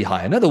 is really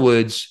high. In other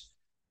words,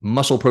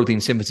 muscle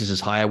protein synthesis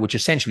is higher, which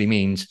essentially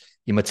means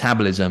your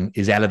metabolism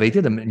is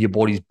elevated and your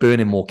body's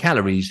burning more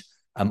calories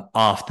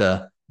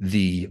after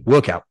the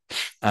workout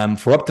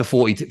for up to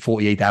 40 to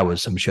 48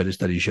 hours. Some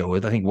studies show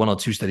it. I think 1 or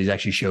 2 studies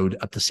actually showed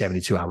up to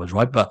 72 hours,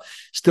 right? But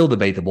still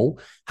debatable.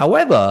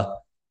 However,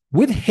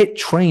 with HIIT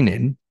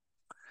training,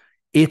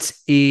 it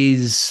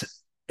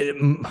is,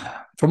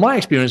 from my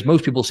experience,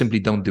 most people simply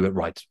don't do it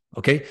right.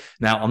 Okay.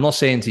 Now, I'm not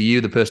saying to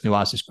you, the person who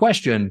asked this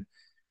question,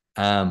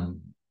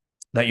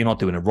 that you're not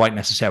doing it right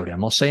necessarily.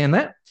 I'm not saying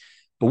that.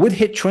 But with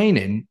HIIT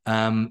training,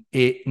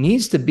 it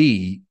needs to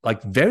be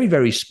like very,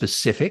 very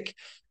specific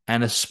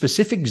and a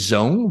specific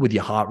zone with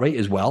your heart rate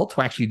as well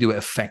to actually do it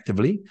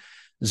effectively.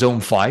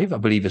 Zone 5, I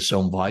believe, is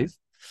zone 5.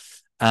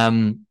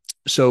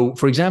 So,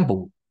 for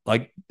example,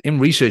 like in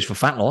research for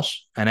fat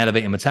loss and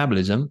elevating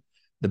metabolism,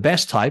 the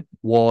best type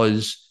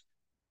was,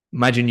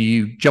 imagine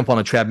you jump on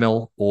a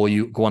treadmill or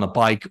you go on a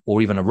bike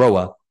or even a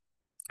rower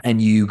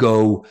and you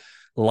go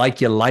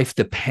like your life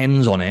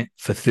depends on it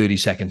for 30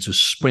 seconds. So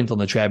sprint on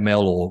the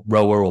treadmill or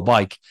rower or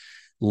bike,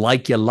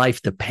 like your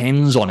life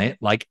depends on it,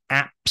 like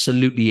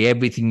absolutely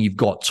everything you've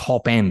got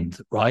top end,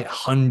 right?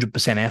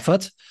 100%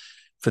 effort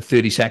for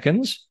 30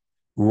 seconds.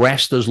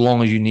 Rest as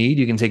long as you need.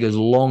 You can take as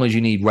long as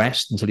you need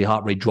rest until your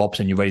heart rate drops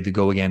and you're ready to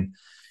go again.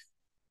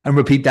 And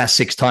repeat that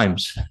 6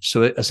 times.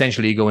 So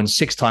essentially you go in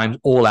 6 times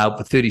all out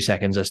for 30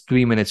 seconds. That's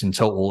 3 minutes in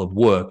total of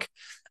work.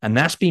 And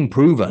that's been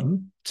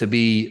proven to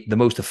be the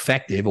most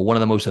effective, or one of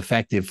the most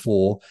effective,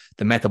 for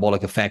the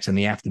metabolic effects and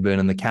the afterburn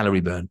and the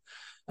calorie burn.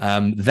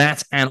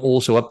 That, and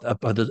also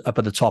up at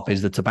the top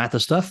is the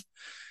Tabata stuff.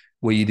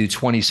 where you do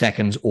 20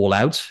 seconds all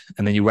out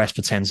and then you rest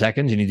for 10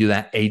 seconds and you do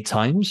that 8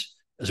 times.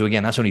 So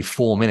again, that's only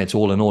 4 minutes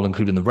all in all,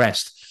 including the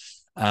rest.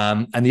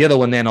 And the other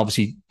one then,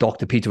 obviously,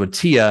 Dr. Peter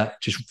Attia,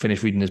 just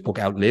finished reading his book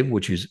Outlive,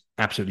 which is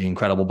absolutely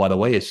incredible, by the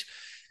way. It's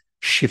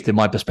shifted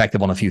my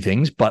perspective on a few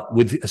things, but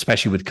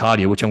especially with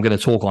cardio, which I'm going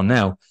to talk on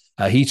now.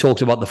 He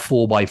talks about the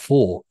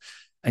 4x4.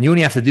 And you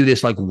only have to do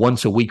this like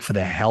once a week for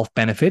the health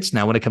benefits.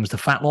 Now, when it comes to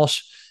fat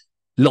loss,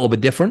 a little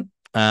bit different.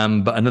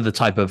 But another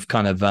type of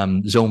kind of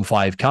zone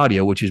 5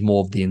 cardio, which is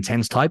more of the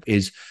intense type,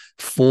 is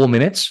 4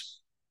 minutes.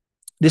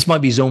 This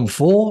might be zone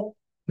 4.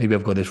 Maybe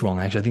I've got this wrong.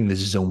 Actually, I think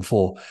this is zone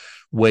 4,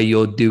 where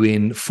you're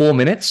doing 4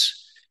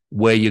 minutes,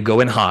 where you're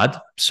going hard.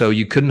 So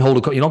you couldn't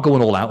hold you're not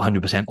going all out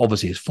 100%.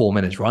 Obviously, it's 4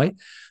 minutes, right?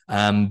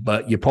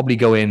 But you're probably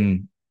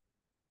going,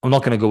 I'm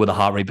not going to go with a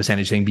heart rate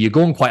percentage thing, but you're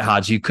going quite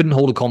hard. So you couldn't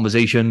hold a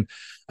conversation.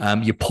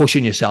 You're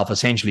pushing yourself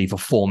essentially for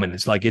 4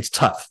 minutes. Like, it's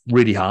tough,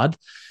 really hard.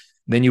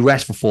 Then you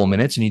rest for 4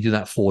 minutes and you do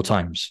that 4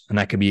 times. And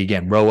that could be,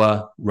 again,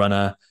 rower,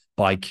 runner,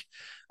 bike.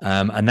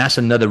 And that's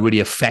another really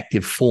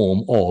effective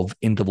form of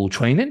interval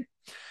training.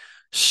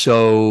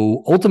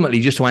 So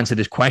ultimately, just to answer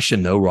this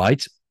question though,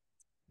 right,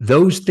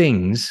 those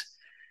things,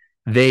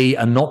 they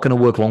are not going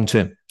to work long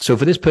term. So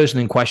for this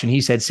person in question,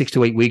 he said 6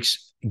 to 8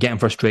 weeks, getting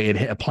frustrated,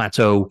 hit a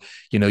plateau.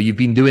 You know, you've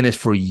been doing this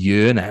for a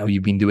year now.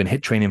 You've been doing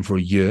HIIT training for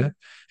a year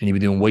and you've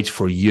been doing weights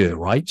for a year,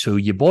 right? So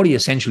your body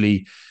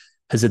essentially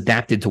has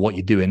adapted to what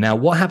you're doing. Now,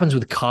 what happens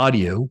with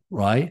cardio,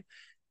 right?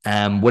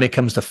 When it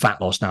comes to fat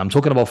loss. Now, I'm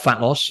talking about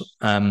fat loss,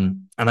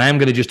 and I am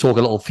going to just talk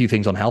a few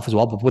things on health as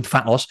well. But with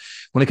fat loss,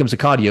 when it comes to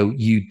cardio,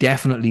 you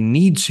definitely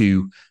need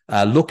to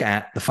look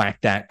at the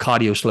fact that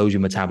cardio slows your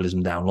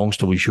metabolism down, long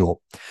story short.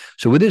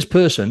 So with this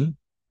person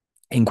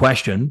in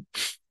question,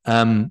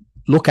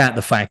 look at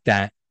the fact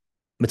that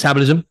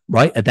metabolism,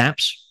 right,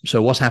 adapts.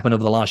 So what's happened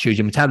over the last years,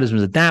 your metabolism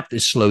has adapted,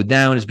 it's slowed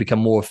down, it's become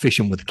more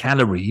efficient with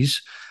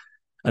calories.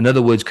 In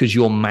other words, because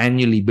you're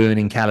manually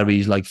burning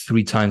calories like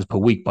 3 times per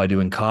week by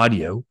doing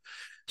cardio.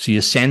 So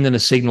you're sending a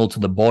signal to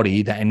the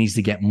body that it needs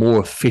to get more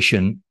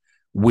efficient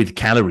with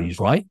calories,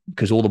 right?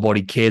 Because all the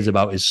body cares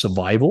about is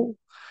survival.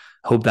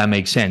 Hope that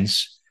makes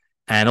sense.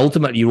 And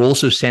ultimately, you're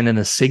also sending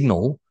a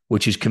signal,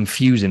 which is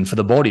confusing for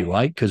the body,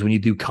 right? Because when you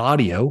do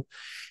cardio,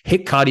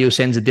 HIIT cardio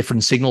sends a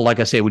different signal, like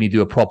I say, when you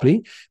do it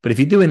properly. But if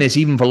you're doing this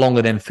even for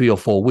longer than 3 or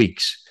 4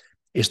 weeks,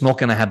 it's not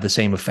going to have the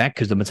same effect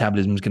because the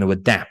metabolism is going to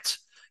adapt.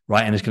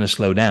 Right. And it's going to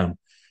slow down.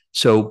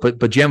 So,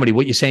 but generally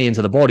what you're saying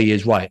to the body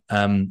is right.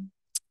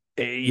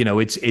 You know,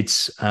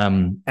 it's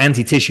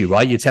anti-tissue,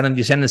 right? You're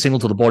sending a signal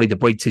to the body to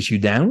break tissue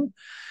down.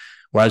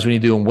 Whereas when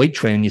you're doing weight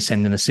training, you're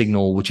sending a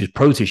signal, which is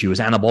pro-tissue, is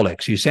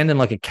anabolic. So you're sending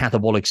like a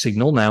catabolic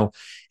signal. Now,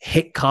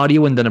 HIIT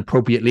cardio and done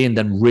appropriately and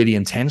done really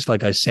intense,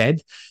 like I said,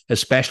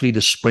 especially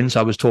the sprints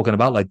I was talking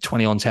about, like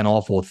 20 on, 10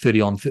 off, or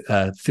 30 on,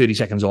 30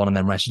 seconds on, and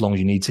then rest as long as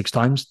you need 6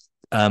 times.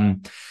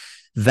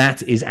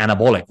 That is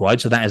anabolic, right?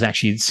 So that is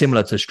actually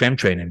similar to strength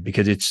training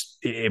because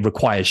it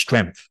requires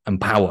strength and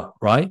power,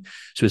 right?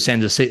 So it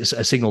sends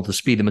a signal to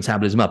speed the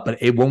metabolism up,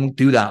 but it won't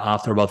do that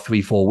after about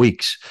 3-4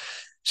 weeks.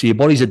 So your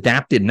body's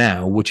adapted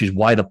now, which is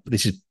why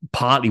this is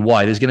partly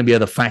why there's going to be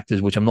other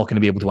factors, which I'm not going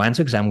to be able to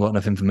answer because I haven't got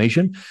enough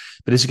information,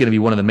 but this is going to be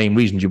one of the main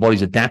reasons your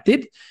body's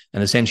adapted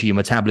and essentially your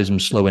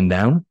metabolism's slowing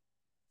down.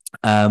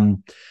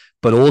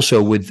 But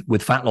also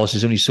with fat loss,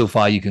 there's only so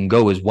far you can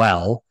go as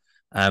well.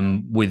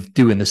 With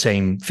doing the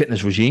same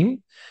fitness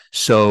regime.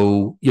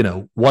 So, you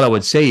know, what I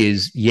would say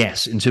is,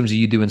 yes, in terms of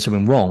you doing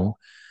something wrong,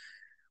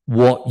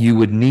 what you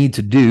would need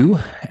to do,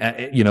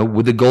 you know,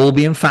 with the goal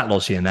being fat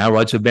loss here now,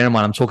 right? So bear in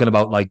mind, I'm talking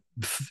about like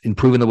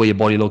improving the way your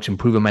body looks,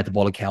 improving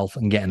metabolic health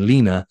and getting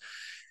leaner.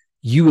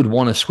 You would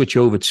want to switch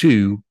over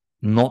to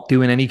not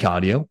doing any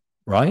cardio,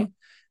 right?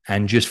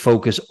 And just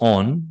focus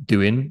on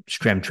doing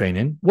strength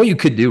training. What you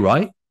could do,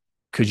 right?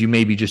 Because you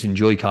maybe just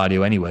enjoy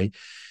cardio anyway.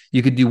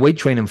 You could do weight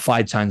training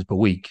 5 times per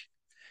week.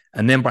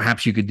 And then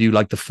perhaps you could do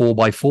like the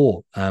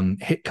 4x4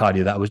 HIIT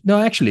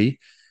cardio. Actually,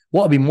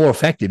 what would be more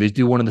effective is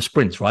do one of the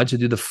sprints, right? So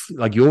do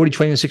like you're already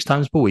training 6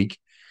 times per week.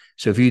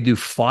 So if you do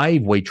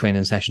 5 weight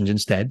training sessions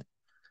instead,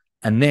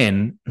 and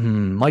then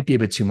might be a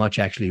bit too much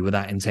actually with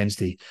that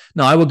intensity.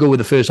 No, I would go with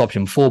the first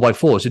option,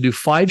 4x4. So do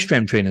 5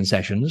 strength training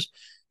sessions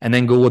and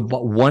then go with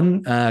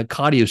 1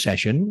 cardio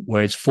session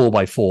where it's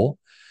 4x4.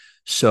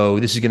 So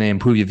this is going to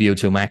improve your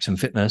VO2 max and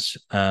fitness.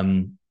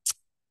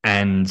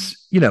 And,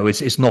 you know,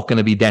 it's not going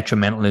to be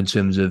detrimental in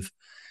terms of,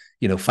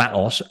 you know, fat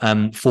loss.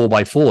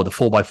 4x4, the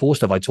 4x4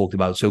 stuff I talked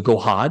about. So go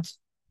hard,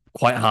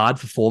 quite hard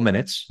for 4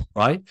 minutes,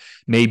 right?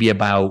 Maybe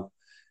about,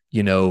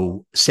 you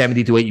know,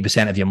 70 to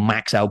 80% of your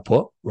max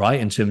output,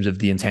 right? In terms of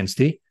the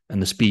intensity and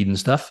the speed and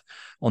stuff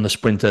on the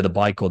sprinter, the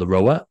bike or the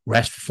rower.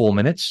 Rest for 4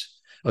 minutes.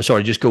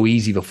 Just go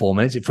easy for 4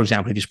 minutes. For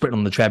example, if you're sprinting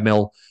on the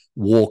treadmill,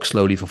 walk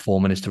slowly for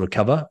 4 minutes to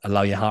recover,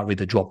 allow your heart rate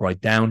to drop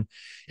right down.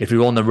 If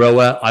you're on the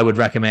rower, I would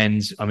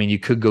recommend, you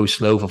could go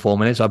slow for 4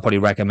 minutes. I'd probably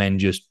recommend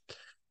just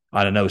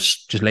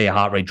lay your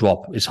heart rate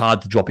drop. It's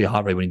hard to drop your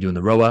heart rate when you're doing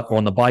the rower or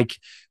on the bike,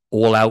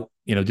 all out,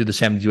 you know, do the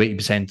 70 to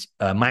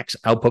 80% max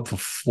output for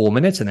 4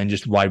 minutes and then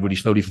just ride really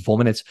slowly for 4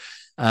 minutes.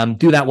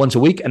 Do that once a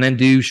week and then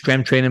do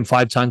strength training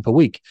 5 times per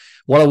week.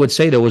 What I would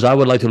say though is I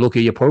would like to look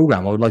at your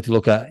program. I would like to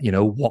look at,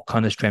 what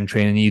kind of strength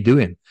training are you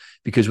doing?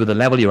 Because with the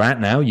level you're at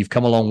now, you've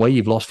come a long way.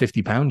 You've lost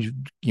 50 pounds,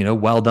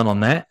 well done on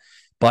that.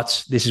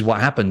 But this is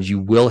what happens. You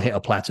will hit a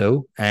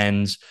plateau,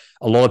 and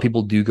a lot of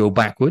people do go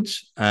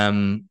backwards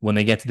when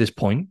they get to this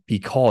point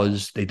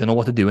because they don't know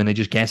what to do and they're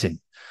just guessing.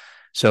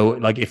 So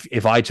like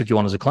if I took you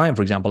on as a client,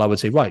 for example, I would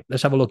say, right,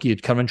 let's have a look at your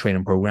current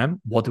training program.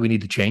 What do we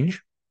need to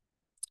change?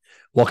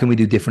 What can we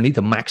do differently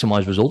to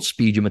maximize results,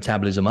 speed your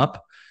metabolism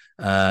up,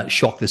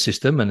 shock the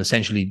system, and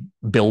essentially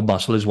build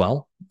muscle as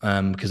well,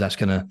 because that's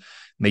going to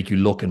make you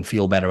look and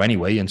feel better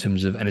anyway in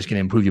terms of, and it's going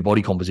to improve your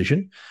body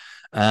composition.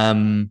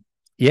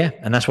 Yeah,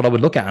 and that's what I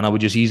would look at, and I would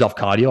just ease off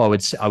cardio.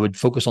 I would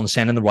focus on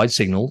sending the right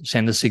signal,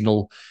 send a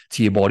signal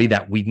to your body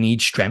that we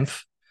need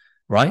strength,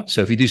 right?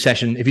 So if you do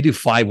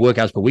 5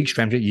 workouts per week,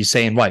 strength, you're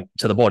saying right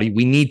to the body,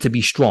 we need to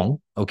be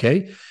strong,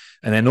 okay?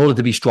 And in order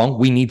to be strong,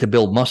 we need to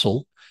build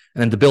muscle.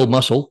 And then to build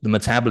muscle, the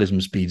metabolism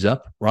speeds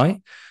up,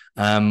 right?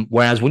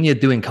 Whereas when you're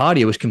doing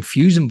cardio, it's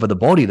confusing for the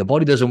body. The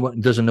body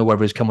doesn't know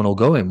whether it's coming or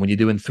going. When you're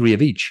doing 3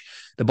 of each,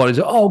 the body's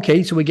like, oh,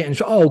 okay, so we're getting,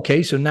 oh,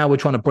 okay, so now we're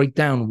trying to break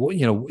down what,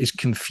 it's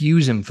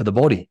confusing for the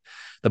body.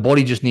 The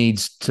body just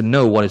needs to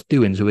know what it's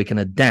doing so it can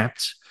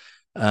adapt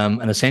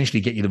and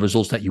essentially get you the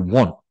results that you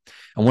want.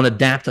 And when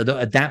adapt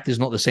is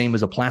not the same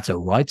as a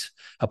plateau, right?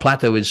 A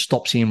plateau is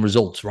stop seeing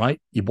results,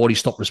 right? Your body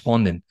stop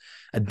responding.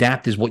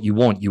 Adapt is what you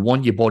want. You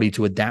want your body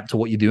to adapt to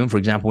what you're doing. For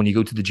example, when you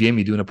go to the gym,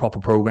 you're doing a proper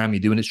program, you're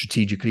doing it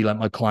strategically, like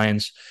my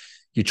clients,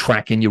 you're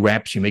tracking your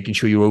reps, you're making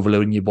sure you're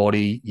overloading your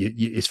body,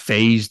 it's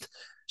phased.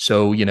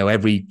 So,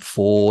 every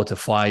 4 to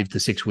 5 to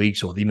 6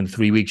 weeks or even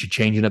 3 weeks, you're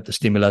changing up the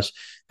stimulus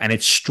and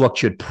it's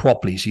structured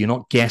properly. So you're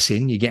not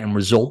guessing, you're getting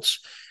results,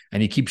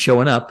 and you keep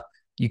showing up.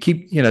 You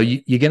keep, you're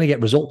going to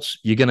get results.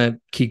 You're going to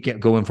keep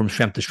going from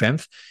strength to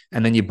strength.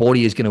 And then your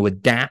body is going to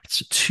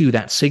adapt to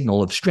that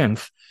signal of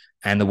strength.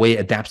 And the way it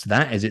adapts to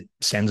that is it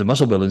sends a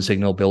muscle building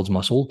signal, builds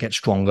muscle, gets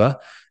stronger,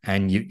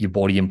 and your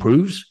body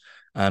improves.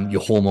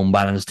 Your hormone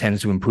balance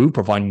tends to improve,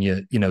 providing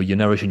you're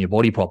nourishing your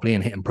body properly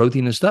and hitting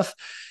protein and stuff.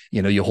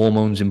 Your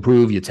hormones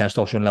improve, your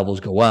testosterone levels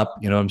go up.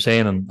 You know what I'm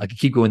saying? And I could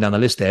keep going down the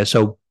list there.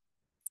 So,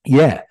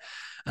 yeah,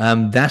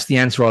 that's the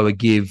answer I would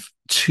give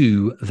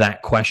to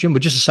that question.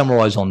 But just to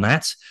summarize on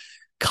that,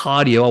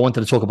 cardio, I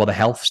wanted to talk about the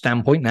health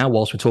standpoint now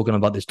whilst we're talking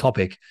about this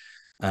topic.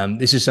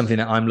 This is something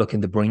that I'm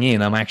looking to bring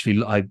in. I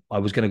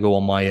was going to go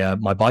on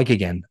my bike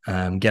again,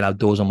 get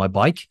outdoors on my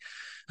bike.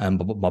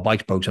 But my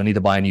bike's broke, so I need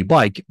to buy a new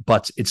bike.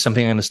 But it's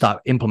something I'm going to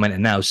start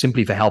implementing now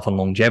simply for health and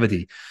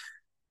longevity,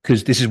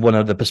 because this is one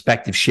of the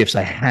perspective shifts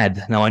I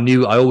had. Now,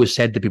 I always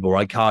said to people,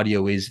 right,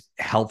 cardio is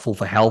helpful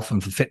for health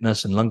and for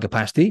fitness and lung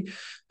capacity.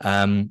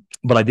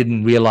 But I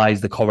didn't realize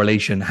the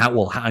correlation.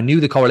 I knew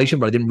the correlation,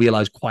 but I didn't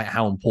realize quite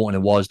how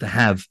important it was to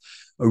have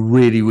a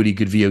really, really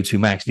good VO2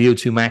 max.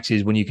 VO2 max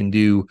is when you can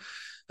do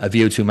a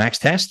VO2 max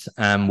test,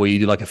 where you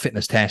do like a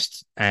fitness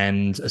test,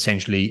 and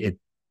essentially it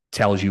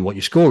tells you what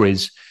your score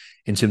is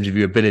in terms of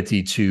your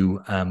ability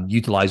to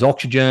utilize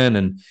oxygen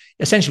and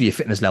essentially your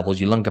fitness levels,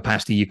 your lung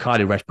capacity, your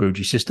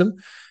cardiorespiratory system.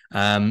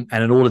 And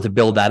in order to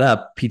build that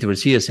up, Peter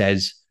Attia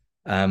says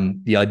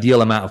the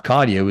ideal amount of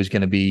cardio is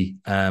going to be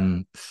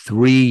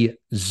 3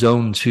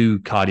 zone 2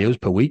 cardios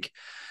per week.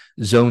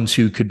 Zone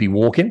 2 could be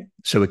walking.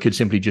 So it could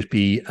simply just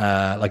be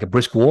like a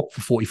brisk walk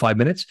for 45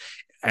 minutes.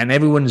 And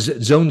everyone's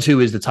zone 2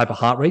 is the type of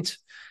heart rate.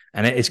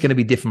 And it's going to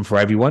be different for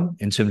everyone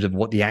in terms of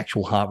what the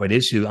actual heart rate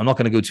is. So I'm not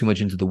going to go too much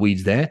into the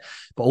weeds there.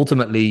 But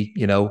ultimately,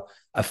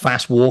 a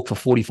fast walk for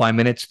 45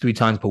 minutes, 3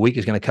 times per week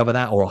is going to cover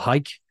that, or a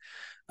hike.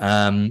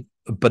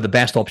 But the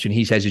best option,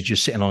 he says, is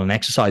just sitting on an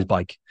exercise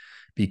bike,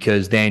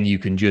 because then you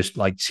can just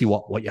see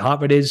what your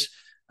heart rate is.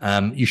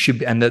 You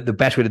should, and the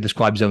best way to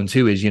describe zone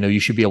 2 is, you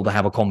should be able to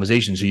have a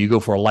conversation. So you go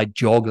for a light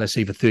jog, let's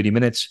say for 30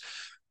 minutes,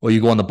 or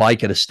you go on the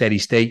bike at a steady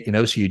state,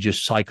 so you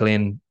just cycle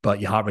in,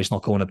 but your heart rate's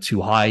not going up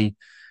too high.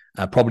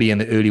 Probably in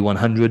the early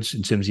 100s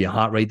in terms of your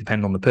heart rate,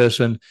 depending on the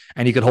person.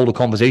 And you could hold a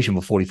conversation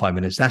for 45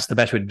 minutes. That's the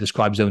best way to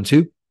describe zone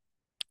 2.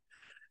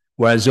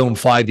 Whereas zone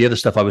 5, the other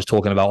stuff I was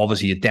talking about,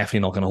 obviously you're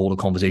definitely not going to hold a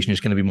conversation.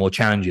 It's going to be more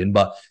challenging.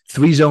 But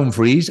 3 zone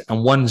 3s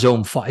and 1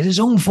 zone 5. Is it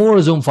zone 4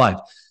 or zone 5?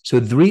 So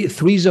 3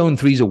 zone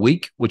 3s a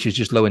week, which is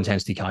just low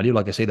intensity cardio.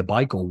 Like I say, the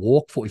bike or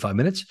walk 45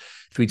 minutes,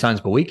 3 times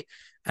per week.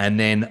 And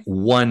then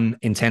 1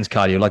 intense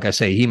cardio. Like I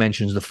say, he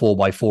mentions the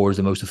 4x4 is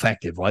the most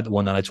effective, right? The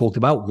one that I talked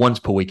about, once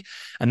per week.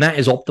 And that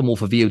is optimal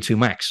for VO2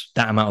 max,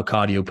 that amount of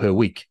cardio per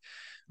week,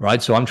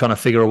 right? So I'm trying to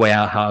figure a way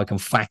out how I can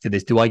factor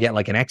this. Do I get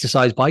like an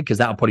exercise bike? Because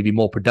that'll probably be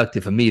more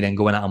productive for me than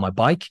going out on my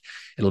bike.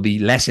 It'll be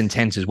less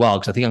intense as well,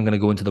 because I think I'm going to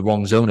go into the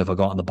wrong zone if I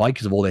go out on the bike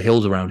because of all the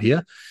hills around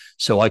here.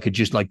 So I could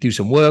just do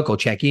some work or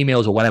check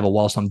emails or whatever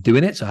whilst I'm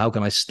doing it. So how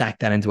can I stack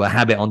that into a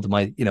habit onto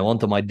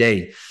my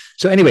day?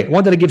 So anyway, I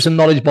wanted to give some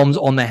knowledge bombs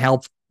on the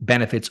health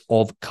benefits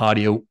of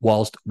cardio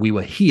whilst we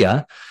were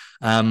here.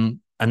 And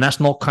that's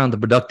not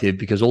counterproductive,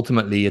 because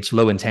ultimately it's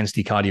low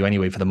intensity cardio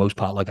anyway, for the most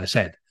part, like I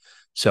said.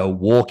 So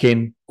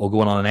walking or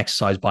going on an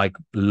exercise bike,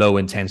 low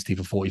intensity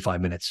for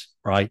 45 minutes,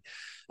 right?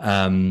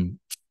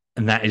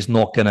 and that is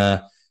not going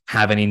to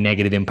have any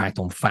negative impact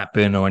on fat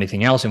burn or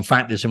anything else. In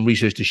fact, there's some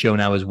research to show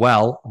now as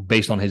well,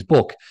 based on his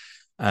book,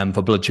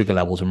 for blood sugar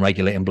levels and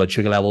regulating blood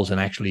sugar levels, and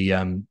actually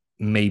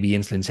maybe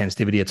insulin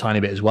sensitivity a tiny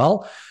bit as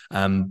well.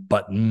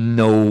 But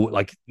no,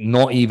 like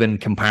not even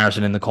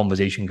comparison in the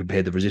conversation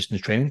compared to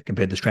resistance training,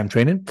 compared to strength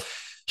training.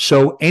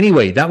 So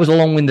anyway, that was a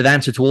long-winded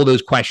answer to all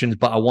those questions,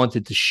 but I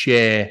wanted to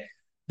share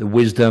the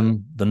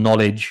wisdom, the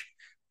knowledge,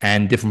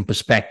 and different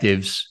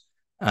perspectives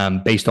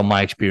based on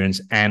my experience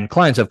and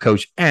clients I've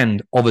coached,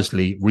 and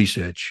obviously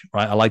research,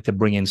 right? I like to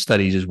bring in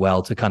studies as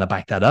well to kind of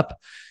back that up,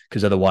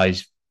 because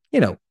otherwise,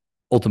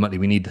 ultimately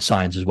we need the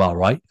science as well,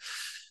 right?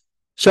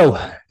 So,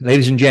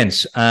 ladies and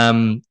gents,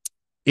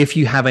 if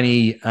you have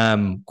any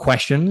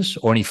questions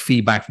or any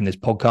feedback from this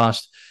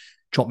podcast,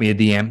 drop me a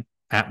DM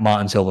at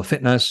Martin Silva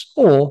Fitness,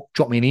 or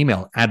drop me an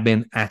email,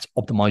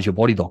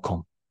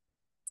 admin@optimizeyourbody.com.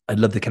 I'd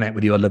love to connect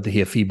with you. I'd love to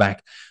hear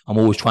feedback. I'm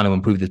always trying to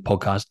improve this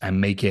podcast and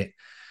make it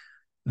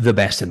the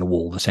best in the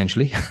world,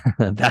 essentially.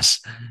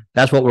 That's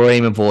what we're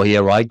aiming for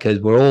here, right? Because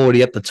we're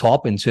already at the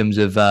top in terms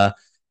of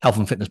health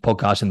and fitness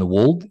podcasts in the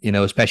world,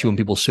 especially when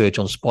people search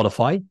on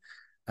Spotify.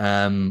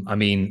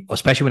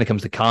 Especially when it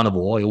comes to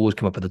carnivore, I always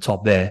come up at the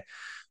top there.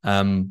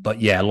 But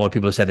yeah, a lot of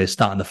people have said they're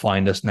starting to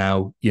find us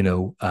now,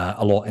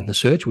 a lot in the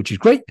search, which is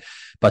great.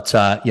 But,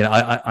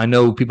 I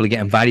know people are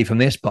getting value from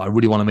this, but I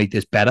really want to make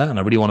this better, and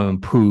I really want to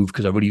improve,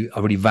 because I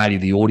really value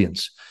the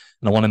audience,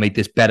 and I want to make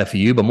this better for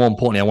you. But more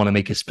importantly, I want to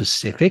make it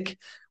specific,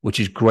 which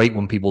is great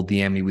when people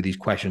DM me with these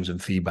questions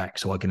and feedback,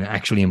 so I can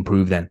actually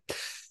improve then.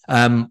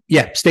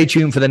 Stay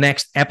tuned for the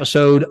next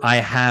episode. I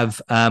have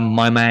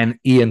my man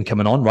Ian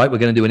coming on, right? We're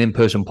going to do an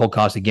in-person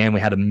podcast again. We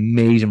had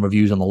amazing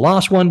reviews on the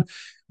last one,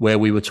 where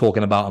we were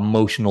talking about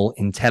emotional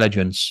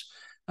intelligence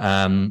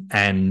and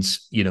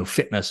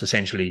fitness,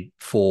 essentially,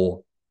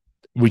 for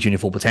reaching your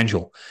full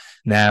potential.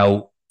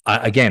 Now,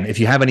 again, if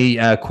you have any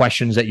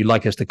questions that you'd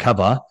like us to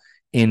cover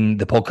in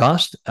the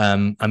podcast,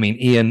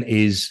 Ian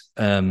is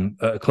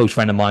a close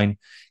friend of mine.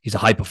 He's a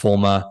high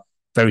performer,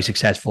 very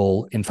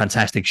successful, in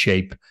fantastic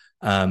shape.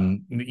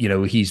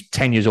 He's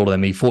 10 years older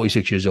than me,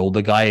 46 years old.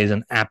 The guy is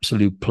an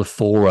absolute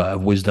plethora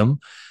of wisdom.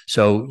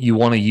 So you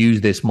want to use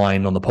this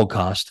mind on the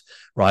podcast,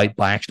 right,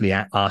 by actually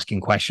asking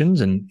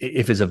questions. And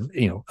if it's a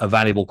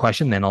valuable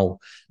question, then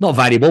not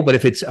valuable, but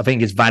if I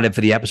think it's valid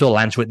for the episode, I'll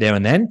answer it there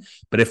and then.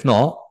 But if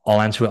not,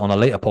 I'll answer it on a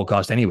later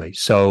podcast anyway.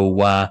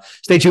 So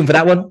stay tuned for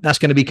that one. That's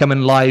going to be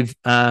coming live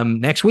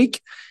next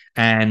week.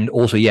 And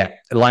also,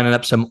 lining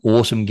up some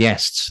awesome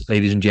guests,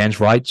 ladies and gents,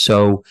 right?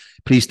 So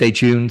please stay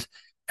tuned.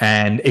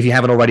 And if you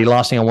haven't already,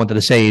 last thing I wanted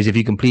to say is, if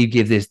you can please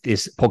give this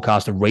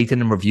podcast a rating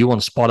and review on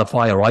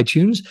Spotify or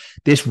iTunes.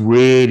 This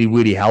really,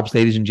 really helps,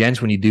 ladies and gents.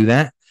 When you do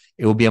that,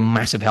 it will be a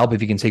massive help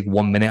if you can take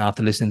 1 minute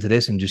after listening to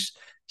this and just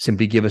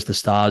simply give us the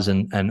stars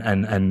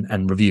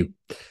and review.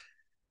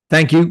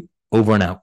 Thank you. Over and out.